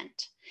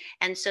assistant.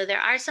 And so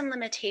there are some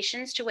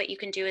limitations to what you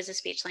can do as a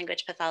speech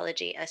language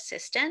pathology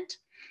assistant,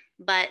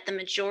 but the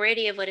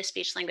majority of what a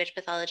speech language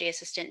pathology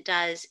assistant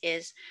does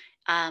is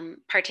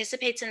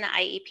participates in the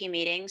IEP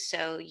meetings.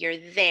 So you're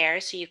there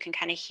so you can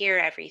kind of hear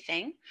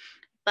everything,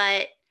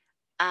 but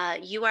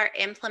you are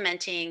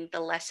implementing the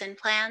lesson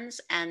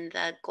plans and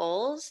the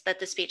goals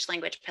that the speech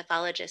language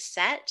pathologist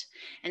set.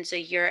 And so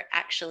you're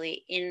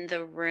actually in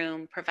the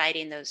room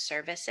providing those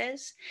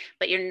services,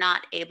 but you're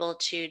not able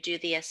to do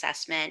the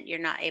assessment. You're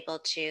not able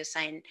to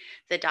sign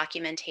the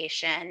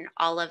documentation.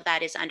 All of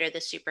that is under the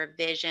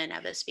supervision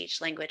of a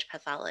speech language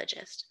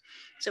pathologist.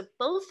 So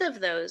both of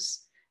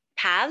those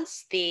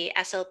paths, the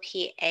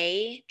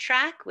SLPA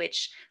track,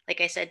 which, like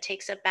I said,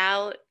 takes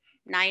about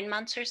 9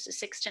 months or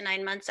 6 to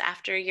 9 months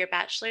after your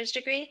bachelor's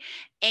degree,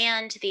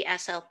 and the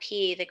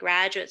SLP, the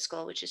graduate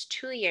school, which is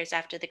 2 years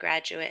after the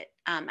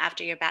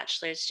after your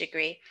bachelor's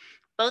degree.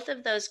 Both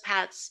of those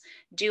paths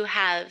do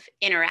have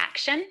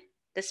interaction,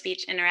 the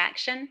speech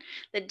interaction.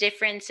 The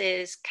difference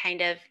is kind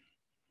of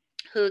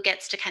who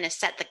gets to kind of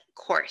set the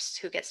course,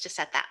 who gets to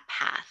set that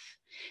path.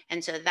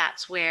 And so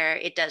that's where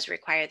it does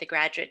require the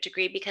graduate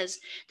degree, because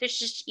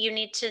you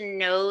need to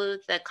know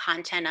the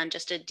content on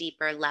just a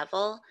deeper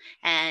level,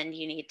 and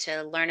you need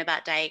to learn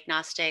about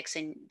diagnostics,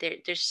 and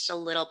there's just a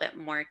little bit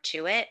more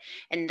to it.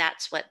 And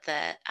that's what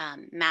the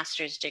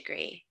master's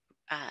degree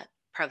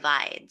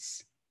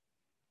provides.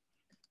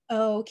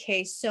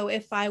 Okay, so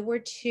if I were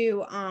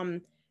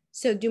to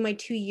do my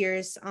 2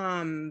 years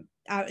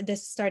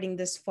starting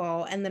this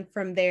fall, and then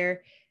from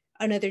there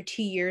another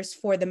 2 years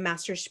for the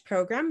master's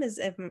program, is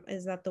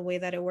that the way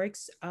that it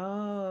works?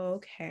 Oh,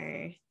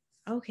 okay,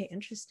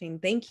 interesting.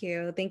 Thank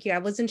you. I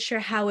wasn't sure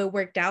how it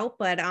worked out,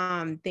 but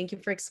thank you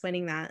for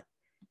explaining that.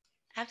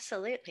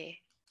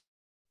 Absolutely.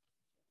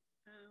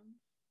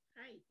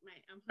 Hi,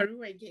 I'm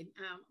Haru again.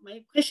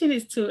 My question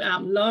is to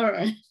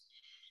Laura.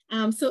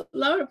 So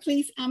Laura,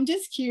 please, I'm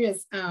just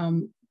curious, how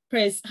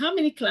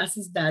many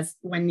classes does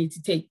one need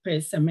to take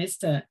per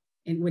semester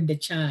with the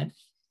ChAD?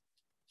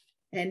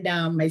 And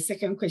my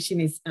second question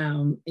is,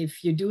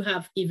 if you do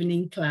have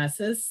evening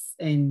classes,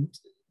 and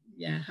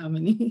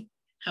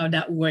how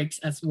that works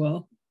as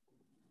well.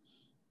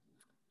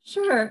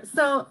 Sure.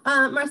 So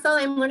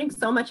Marcella, I'm learning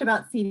so much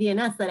about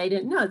CD&S that I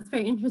didn't know. It's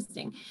very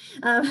interesting.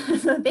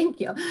 So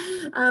thank you.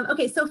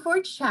 Okay, so for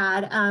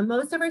ChAD,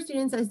 most of our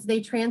students, as they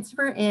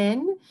transfer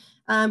in,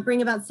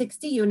 bring about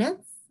 60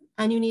 units,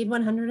 and you need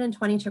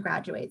 120 to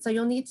graduate. So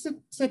you'll need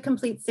to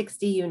complete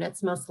 60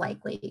 units most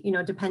likely,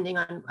 depending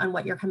on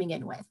what you're coming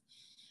in with.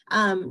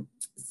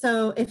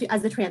 So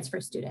as a transfer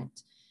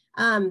student.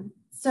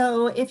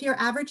 So if you're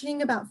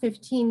averaging about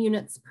 15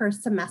 units per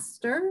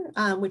semester,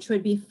 which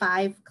would be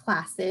 5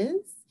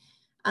 classes,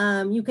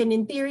 You can,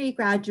 in theory,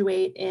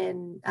 graduate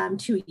in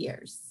 2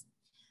 years.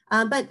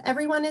 But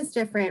everyone is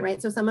different,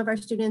 right? So some of our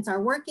students are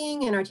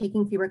working and are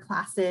taking fewer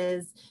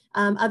classes.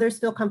 Others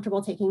feel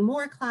comfortable taking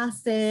more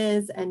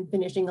classes and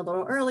finishing a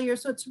little earlier.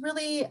 So it's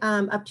really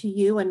up to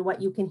you and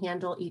what you can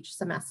handle each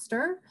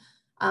semester.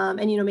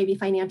 And, you know, maybe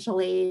financial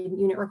aid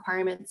unit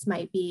requirements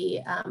might be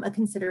a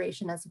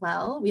consideration as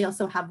well. We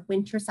also have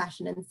winter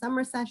session and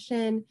summer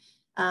session.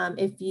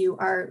 If you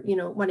are, you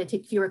know, want to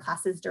take fewer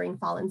classes during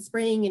fall and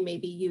spring and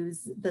maybe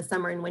use the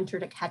summer and winter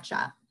to catch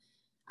up.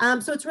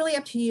 So it's really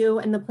up to you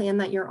and the plan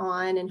that you're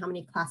on and how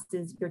many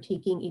classes you're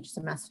taking each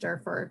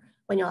semester for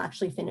when you'll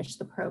actually finish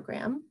the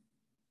program.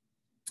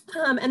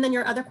 And then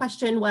your other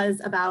question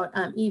was about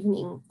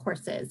evening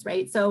courses,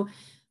 right? So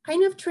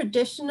kind of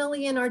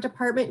traditionally in our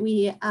department,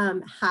 we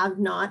have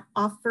not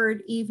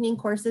offered evening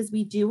courses.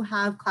 We do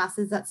have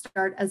classes that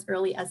start as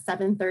early as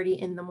 7:30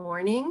 in the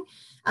morning,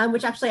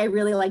 which actually I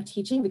really like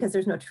teaching because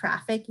there's no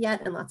traffic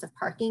yet and lots of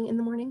parking in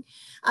the morning.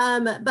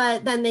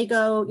 But then they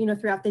go, you know,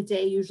 throughout the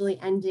day, usually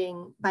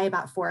ending by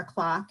about 4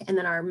 o'clock. And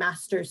then our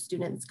master's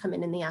students come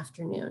in the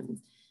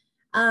afternoons.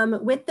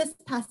 With this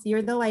past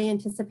year, though, I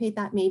anticipate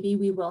that maybe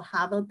we will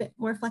have a bit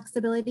more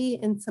flexibility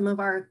in some of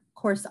our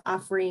course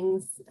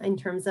offerings in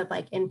terms of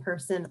like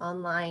in-person,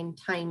 online,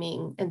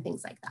 timing, and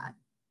things like that.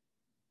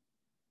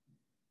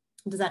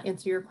 Does that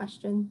answer your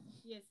question?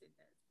 Yes, it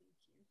does.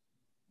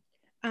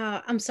 Thank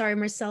you. I'm sorry,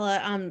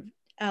 Marcella.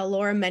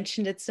 Laura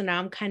mentioned it, so now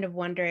I'm kind of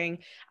wondering,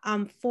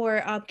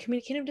 for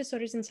communicative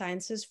disorders and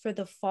sciences for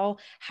the fall,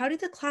 how do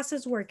the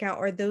classes work out?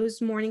 Are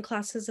those morning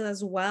classes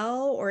as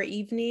well, or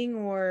evening,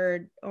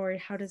 or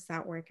how does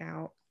that work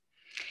out?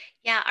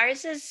 Yeah,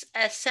 ours is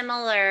a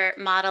similar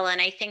model, and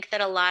I think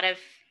that a lot of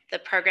the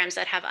programs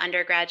that have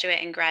undergraduate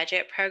and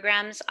graduate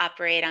programs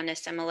operate on a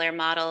similar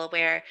model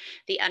where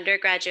the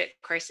undergraduate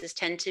courses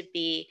tend to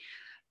be,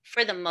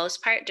 for the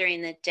most part,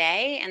 during the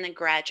day, and the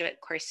graduate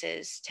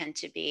courses tend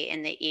to be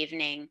in the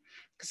evening,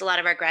 because a lot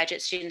of our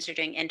graduate students are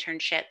doing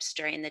internships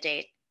during the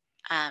day.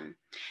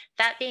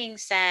 That being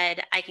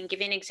said, I can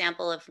give you an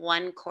example of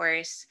one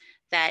course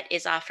that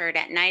is offered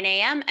at 9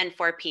 a.m. and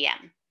 4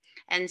 p.m.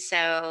 And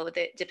so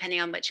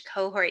depending on which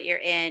cohort you're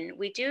in,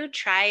 we do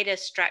try to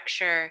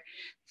structure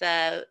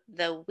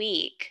the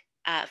week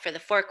for the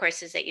 4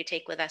 courses that you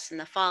take with us in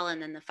the fall and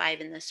then the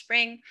 5 in the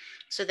spring,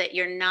 so that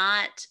you're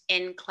not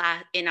in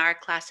our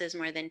classes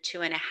more than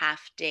 2.5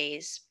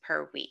 days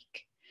per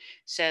week.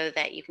 So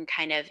that you can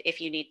kind of,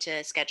 if you need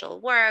to schedule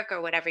work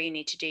or whatever you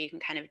need to do, you can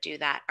kind of do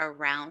that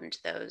around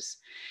those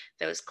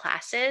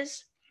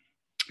classes.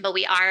 But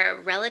we are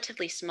a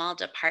relatively small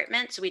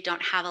department, so we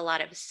don't have a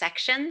lot of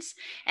sections,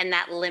 and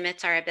that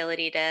limits our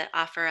ability to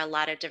offer a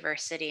lot of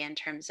diversity in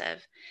terms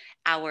of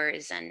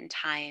hours and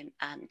time,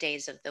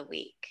 days of the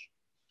week.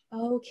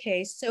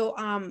 Okay, so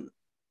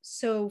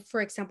so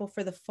for example,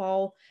 for the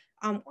fall,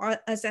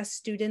 as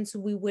students,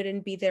 we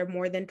wouldn't be there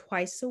more than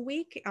twice a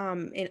week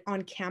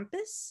on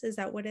campus. Is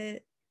that what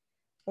it,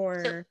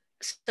 or?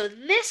 So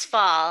this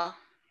fall,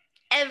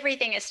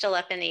 everything is still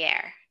up in the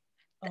air.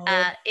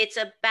 It's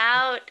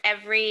about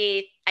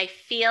I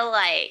feel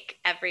like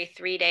every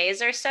 3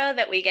 days or so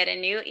that we get a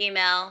new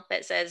email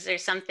that says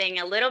there's something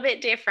a little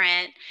bit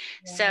different.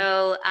 Yeah.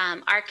 So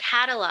our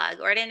catalog,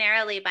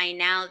 ordinarily by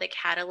now, the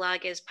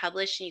catalog is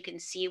published and you can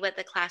see what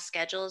the class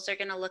schedules are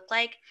going to look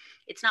like.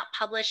 It's not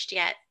published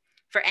yet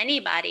for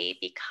anybody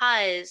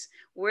because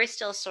we're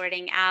still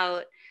sorting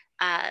out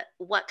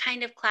what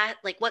kind of class,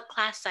 like what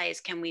class size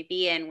can we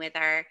be in with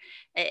our,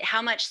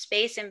 how much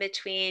space in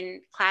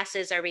between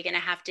classes are we going to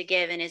have to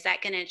give? And is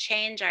that going to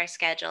change our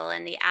schedule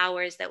and the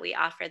hours that we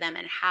offer them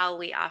and how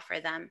we offer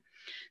them?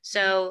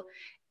 So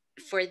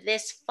for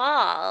this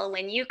fall,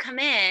 when you come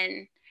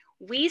in,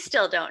 we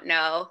still don't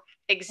know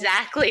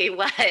exactly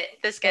what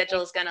the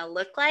schedule is going to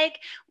look like.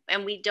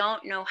 And we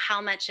don't know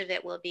how much of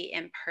it will be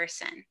in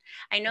person.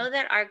 I know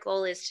that our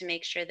goal is to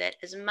make sure that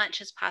as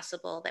much as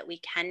possible that we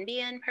can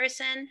be in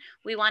person.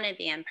 We want to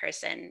be in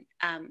person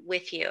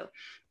with you.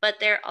 But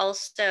there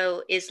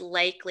also is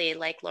likely,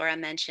 like Laura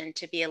mentioned,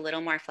 to be a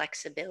little more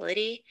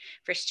flexibility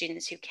for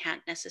students who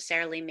can't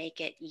necessarily make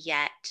it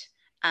yet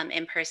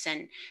in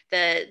person.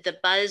 The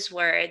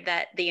buzzword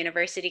that the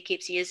university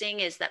keeps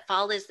using is that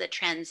fall is the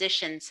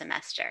transition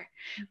semester.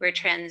 We're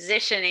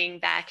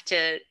transitioning back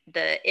to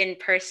the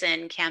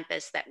in-person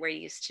campus that we're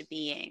used to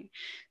being.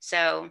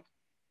 So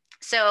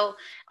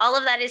all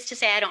of that is to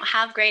say, I don't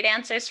have great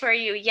answers for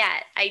you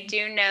yet. I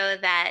do know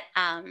that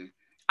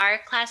our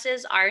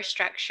classes are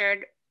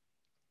structured,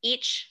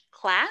 each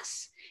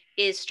class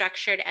is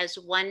structured as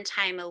one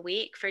time a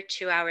week for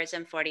 2 hours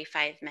and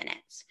 45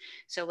 minutes.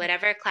 So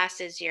whatever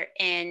classes you're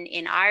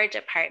in our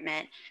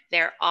department,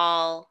 they're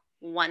all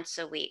once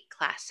a week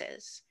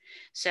classes.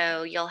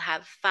 So you'll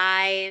have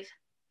 5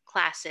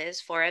 classes,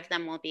 4 of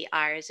them will be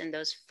ours, and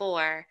those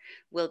 4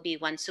 will be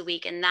once a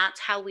week. And that's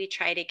how we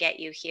try to get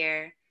you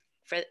here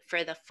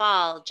for the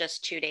fall,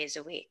 just 2 days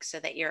a week, so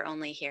that you're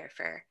only here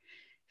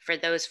for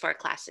those 4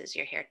 classes,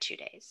 you're here 2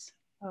 days.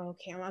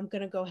 Okay, I'm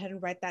gonna go ahead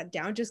and write that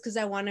down just because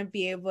I want to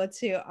be able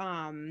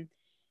to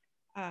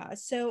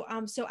So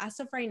as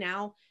of right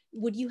now,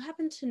 would you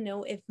happen to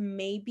know if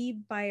maybe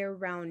by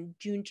around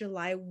June,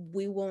 July,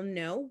 we will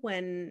know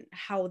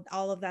how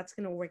all of that's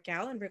going to work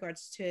out in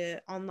regards to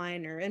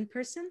online or in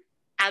person?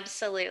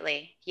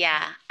 Absolutely.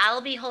 Yeah.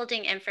 I'll be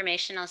holding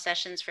informational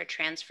sessions for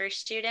transfer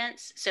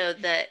students. So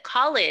the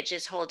college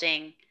is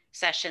holding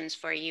sessions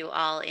for you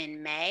all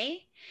in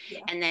May.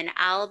 Yeah. And then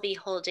I'll be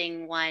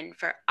holding one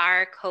for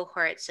our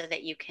cohort so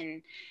that you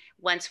can,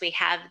 once we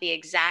have the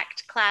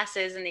exact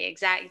classes and the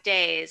exact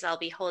days, I'll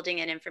be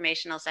holding an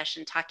informational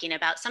session talking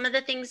about some of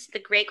the things, the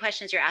great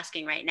questions you're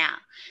asking right now.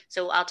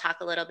 So I'll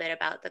talk a little bit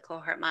about the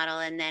cohort model,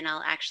 and then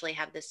I'll actually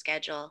have the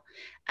schedule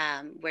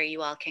where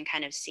you all can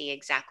kind of see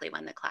exactly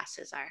when the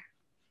classes are.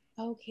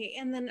 Okay,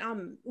 and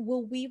then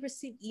will we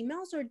receive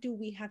emails, or do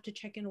we have to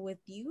check in with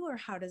you, or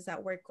how does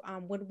that work?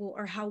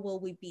 How will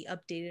we be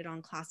updated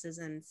on classes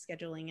and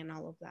scheduling and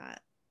all of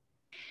that?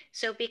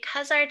 So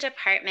because our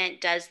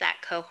department does that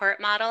cohort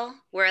model,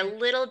 we're a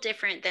little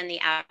different than the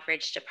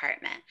average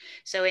department.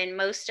 So in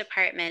most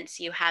departments,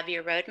 you have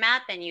your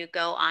roadmap and you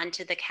go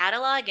onto the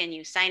catalog and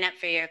you sign up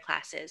for your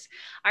classes.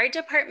 Our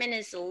department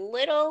is a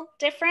little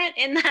different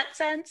in that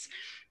sense.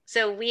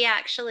 So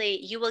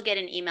you will get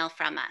an email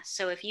from us.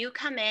 So if you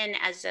come in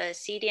as a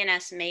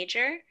CD&S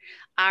major,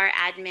 our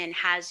admin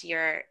has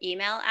your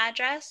email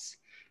address,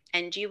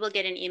 and you will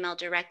get an email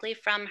directly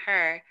from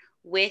her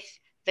with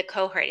the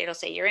cohort. It'll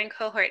say you're in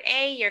cohort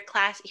A, your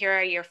class, here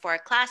are your 4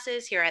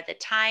 classes, here are the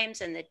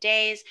times and the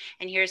days,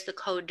 and here's the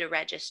code to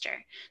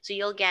register. So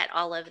you'll get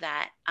all of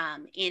that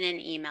in an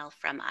email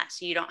from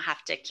us. You don't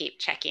have to keep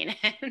checking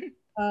in.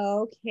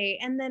 Okay,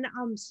 and then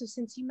so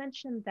since you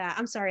mentioned that,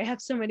 I'm sorry, I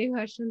have so many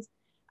questions.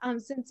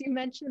 Since you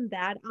mentioned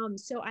that,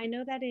 so I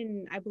know that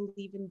I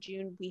believe in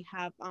June we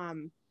have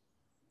I'm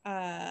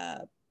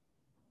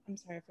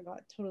sorry, I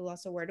forgot, totally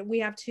lost the word. We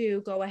have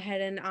to go ahead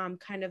and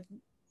kind of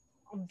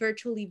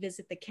virtually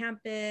visit the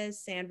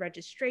campus and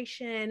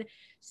registration.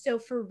 So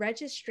for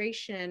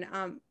registration,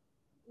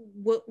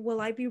 will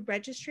I be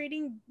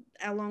registering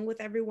along with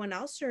everyone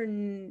else, or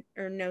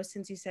no,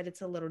 since you said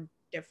it's a little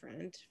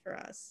different for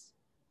us?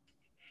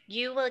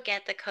 You will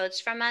get the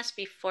codes from us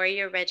before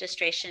your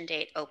registration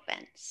date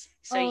opens.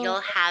 So Oh.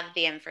 you'll have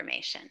the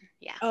information.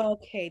 Yeah.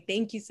 Okay,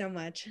 thank you so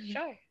much.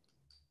 Sure.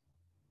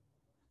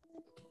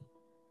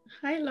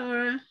 Hi,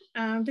 Laura.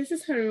 This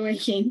is Haru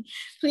again.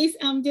 Please,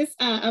 just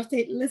after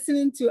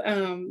listening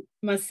to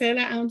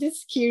Marcella, I'm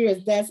just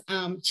curious. Does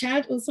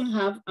ChAD also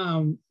have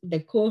the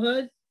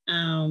cohort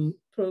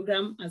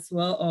program as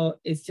well, or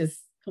it's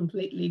just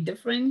completely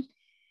different?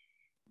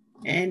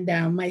 And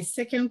my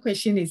second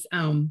question is,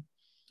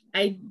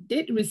 I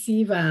did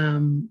receive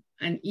an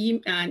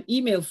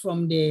email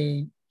from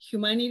the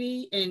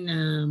Humanity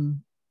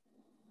and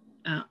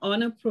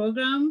Honor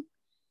program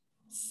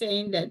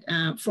saying that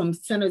from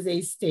San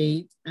Jose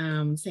State,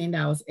 saying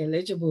that I was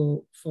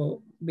eligible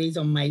based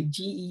on my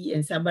GE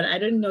and stuff, but I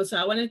don't know. So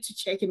I wanted to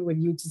check in with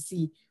you to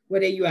see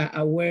whether you are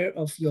aware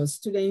of your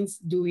students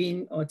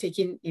doing or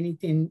taking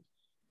anything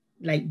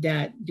like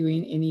that,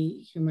 doing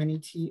any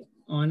Humanity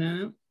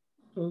Honor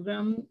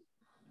program,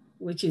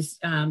 which is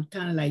kind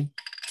of like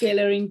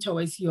tailoring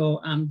towards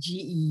your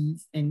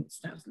GEs and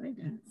stuff like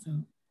that. So.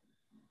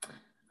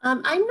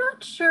 I'm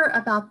not sure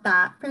about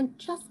that.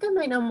 Francesca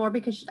might know more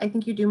because I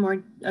think you do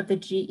more of the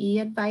GE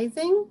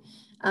advising.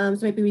 So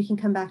maybe we can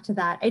come back to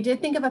that. I did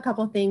think of a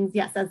couple of things.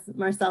 Yes, as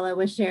Marcella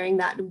was sharing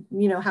that,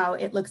 you know, how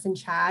it looks in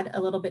ChAD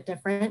a little bit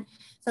different.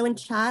 So in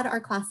ChAD,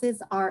 our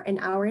classes are 1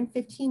 hour and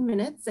 15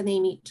 minutes and they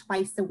meet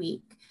twice a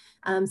week.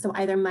 So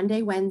either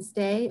Monday,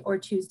 Wednesday, or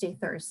Tuesday,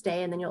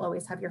 Thursday, and then you'll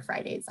always have your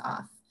Fridays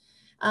off.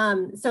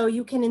 So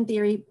you can, in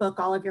theory, book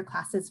all of your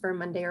classes for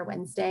Monday or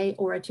Wednesday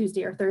or a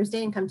Tuesday or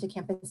Thursday and come to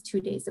campus 2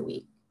 days a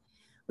week.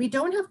 We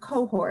don't have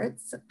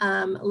cohorts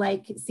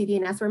like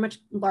CD&S. We're a much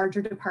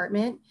larger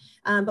department,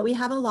 but we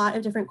have a lot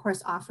of different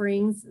course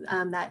offerings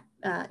that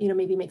you know,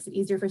 maybe makes it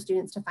easier for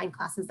students to find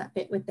classes that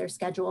fit with their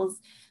schedules.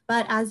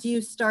 But as you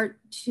start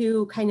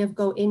to kind of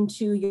go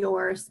into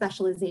your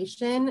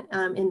specialization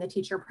in the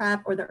teacher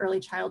prep or the early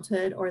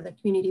childhood or the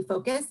community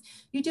focus,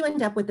 you do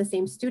end up with the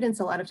same students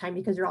a lot of time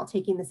because you're all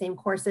taking the same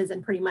courses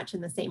and pretty much in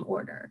the same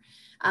order.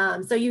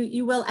 So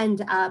you will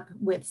end up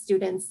with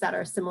students that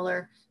are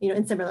similar, you know,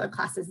 in similar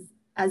classes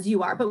as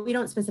you are, but we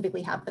don't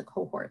specifically have the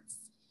cohorts.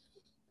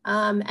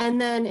 And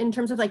then in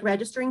terms of like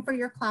registering for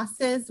your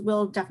classes,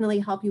 we'll definitely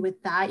help you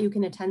with that. You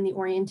can attend the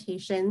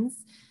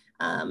orientations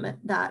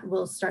that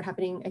will start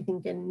happening, I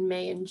think in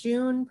May and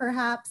June,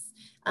 perhaps.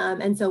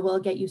 And so we'll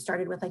get you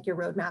started with like your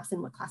roadmaps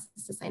and what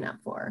classes to sign up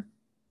for.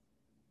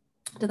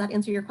 Did that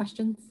answer your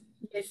questions?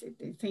 Yes, it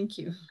did. Thank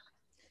you.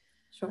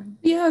 Sure.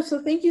 Yeah,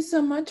 so thank you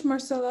so much,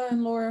 Marcella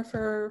and Laura,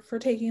 for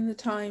taking the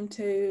time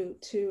to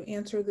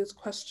answer those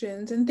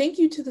questions. And thank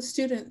you to the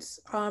students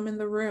in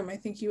the room. I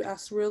think you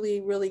asked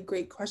really, really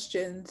great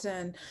questions.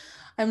 And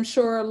I'm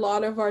sure a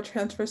lot of our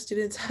transfer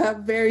students have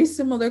very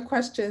similar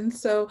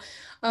questions. So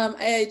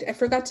I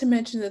forgot to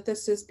mention that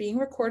this is being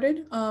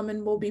recorded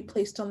and will be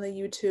placed on the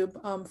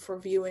YouTube for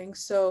viewing.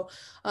 So,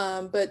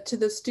 but to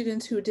the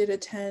students who did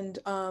attend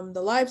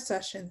the live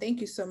session,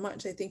 thank you so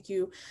much. I think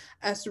you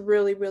asked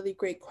really, really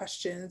great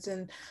questions.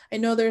 And I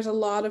know there's a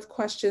lot of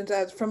questions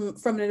as from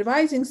an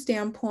advising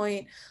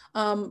standpoint,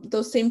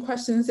 those same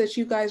questions that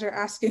you guys are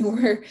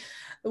asking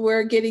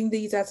we're getting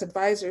these as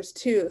advisors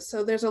too.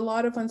 So there's a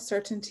lot of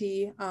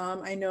uncertainty,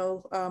 I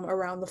know,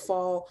 around the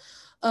fall.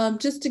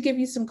 Just to give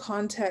you some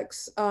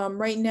context,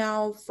 right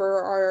now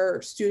for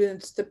our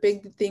students, the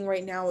big thing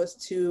right now is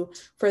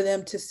for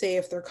them to say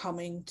if they're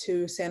coming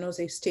to San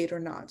Jose State or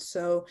not.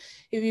 So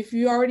if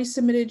you already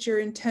submitted your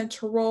intent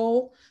to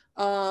roll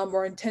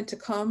or intent to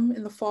come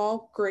in the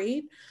fall,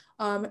 great.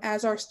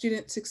 As our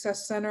Student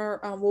Success Center,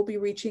 we'll be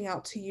reaching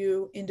out to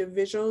you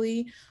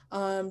individually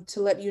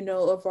to let you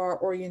know of our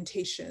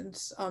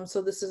orientations.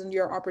 So this is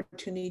your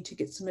opportunity to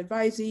get some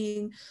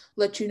advising,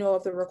 let you know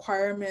of the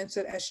requirements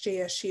at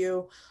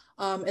SJSU.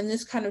 And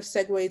this kind of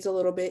segues a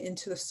little bit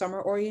into the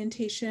summer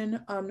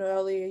orientation.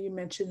 Noelia, you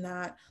mentioned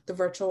that, the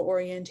virtual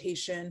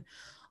orientation.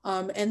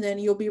 And then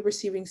you'll be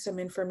receiving some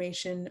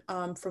information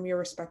from your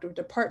respective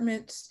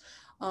departments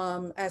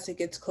as it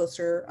gets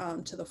closer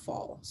to the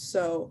fall.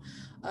 So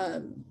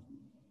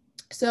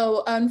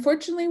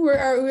unfortunately, we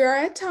are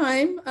at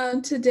time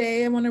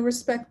today. I want to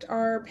respect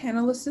our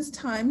panelists'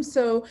 time.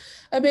 So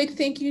a big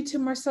thank you to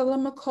Marcella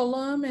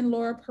McCollum and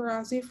Laura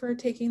Pirazzi for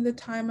taking the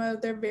time out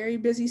of their very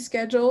busy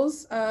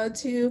schedules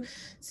to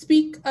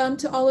speak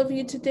to all of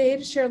you today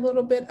to share a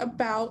little bit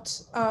about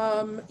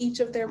each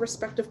of their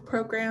respective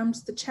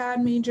programs, the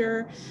ChAD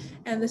major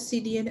and the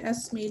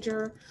CD&S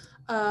major.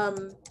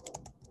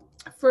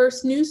 For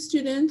new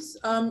students,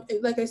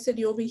 like I said,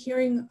 you'll be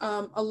hearing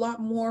a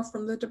lot more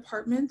from the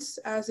departments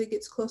as it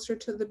gets closer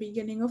to the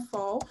beginning of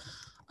fall.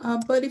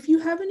 But if you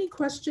have any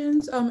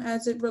questions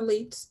as it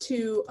relates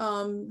to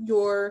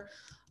your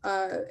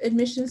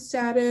admission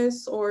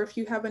status, or if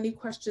you have any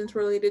questions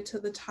related to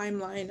the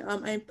timeline,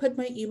 I put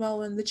my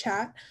email in the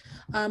chat.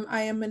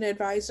 I am an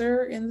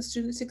advisor in the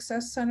Student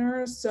Success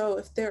Center. So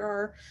if there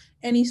are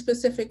any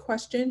specific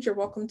questions, you're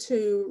welcome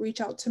to reach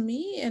out to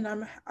me, and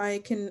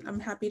I'm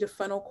happy to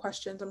funnel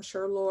questions. I'm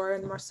sure Laura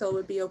and Marcel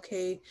would be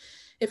okay.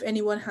 If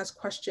anyone has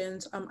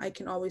questions, I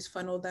can always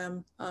funnel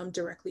them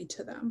directly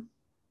to them.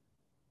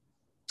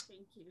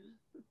 Thank you.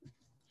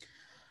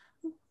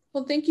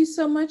 Well, thank you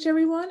so much,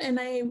 everyone. And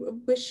I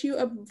wish you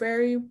a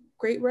very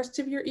great rest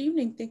of your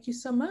evening. Thank you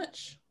so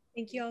much.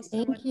 Thank you all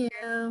so much. Thank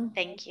you.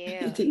 Thank you.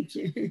 Thank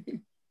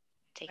you.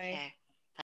 Take Bye. care.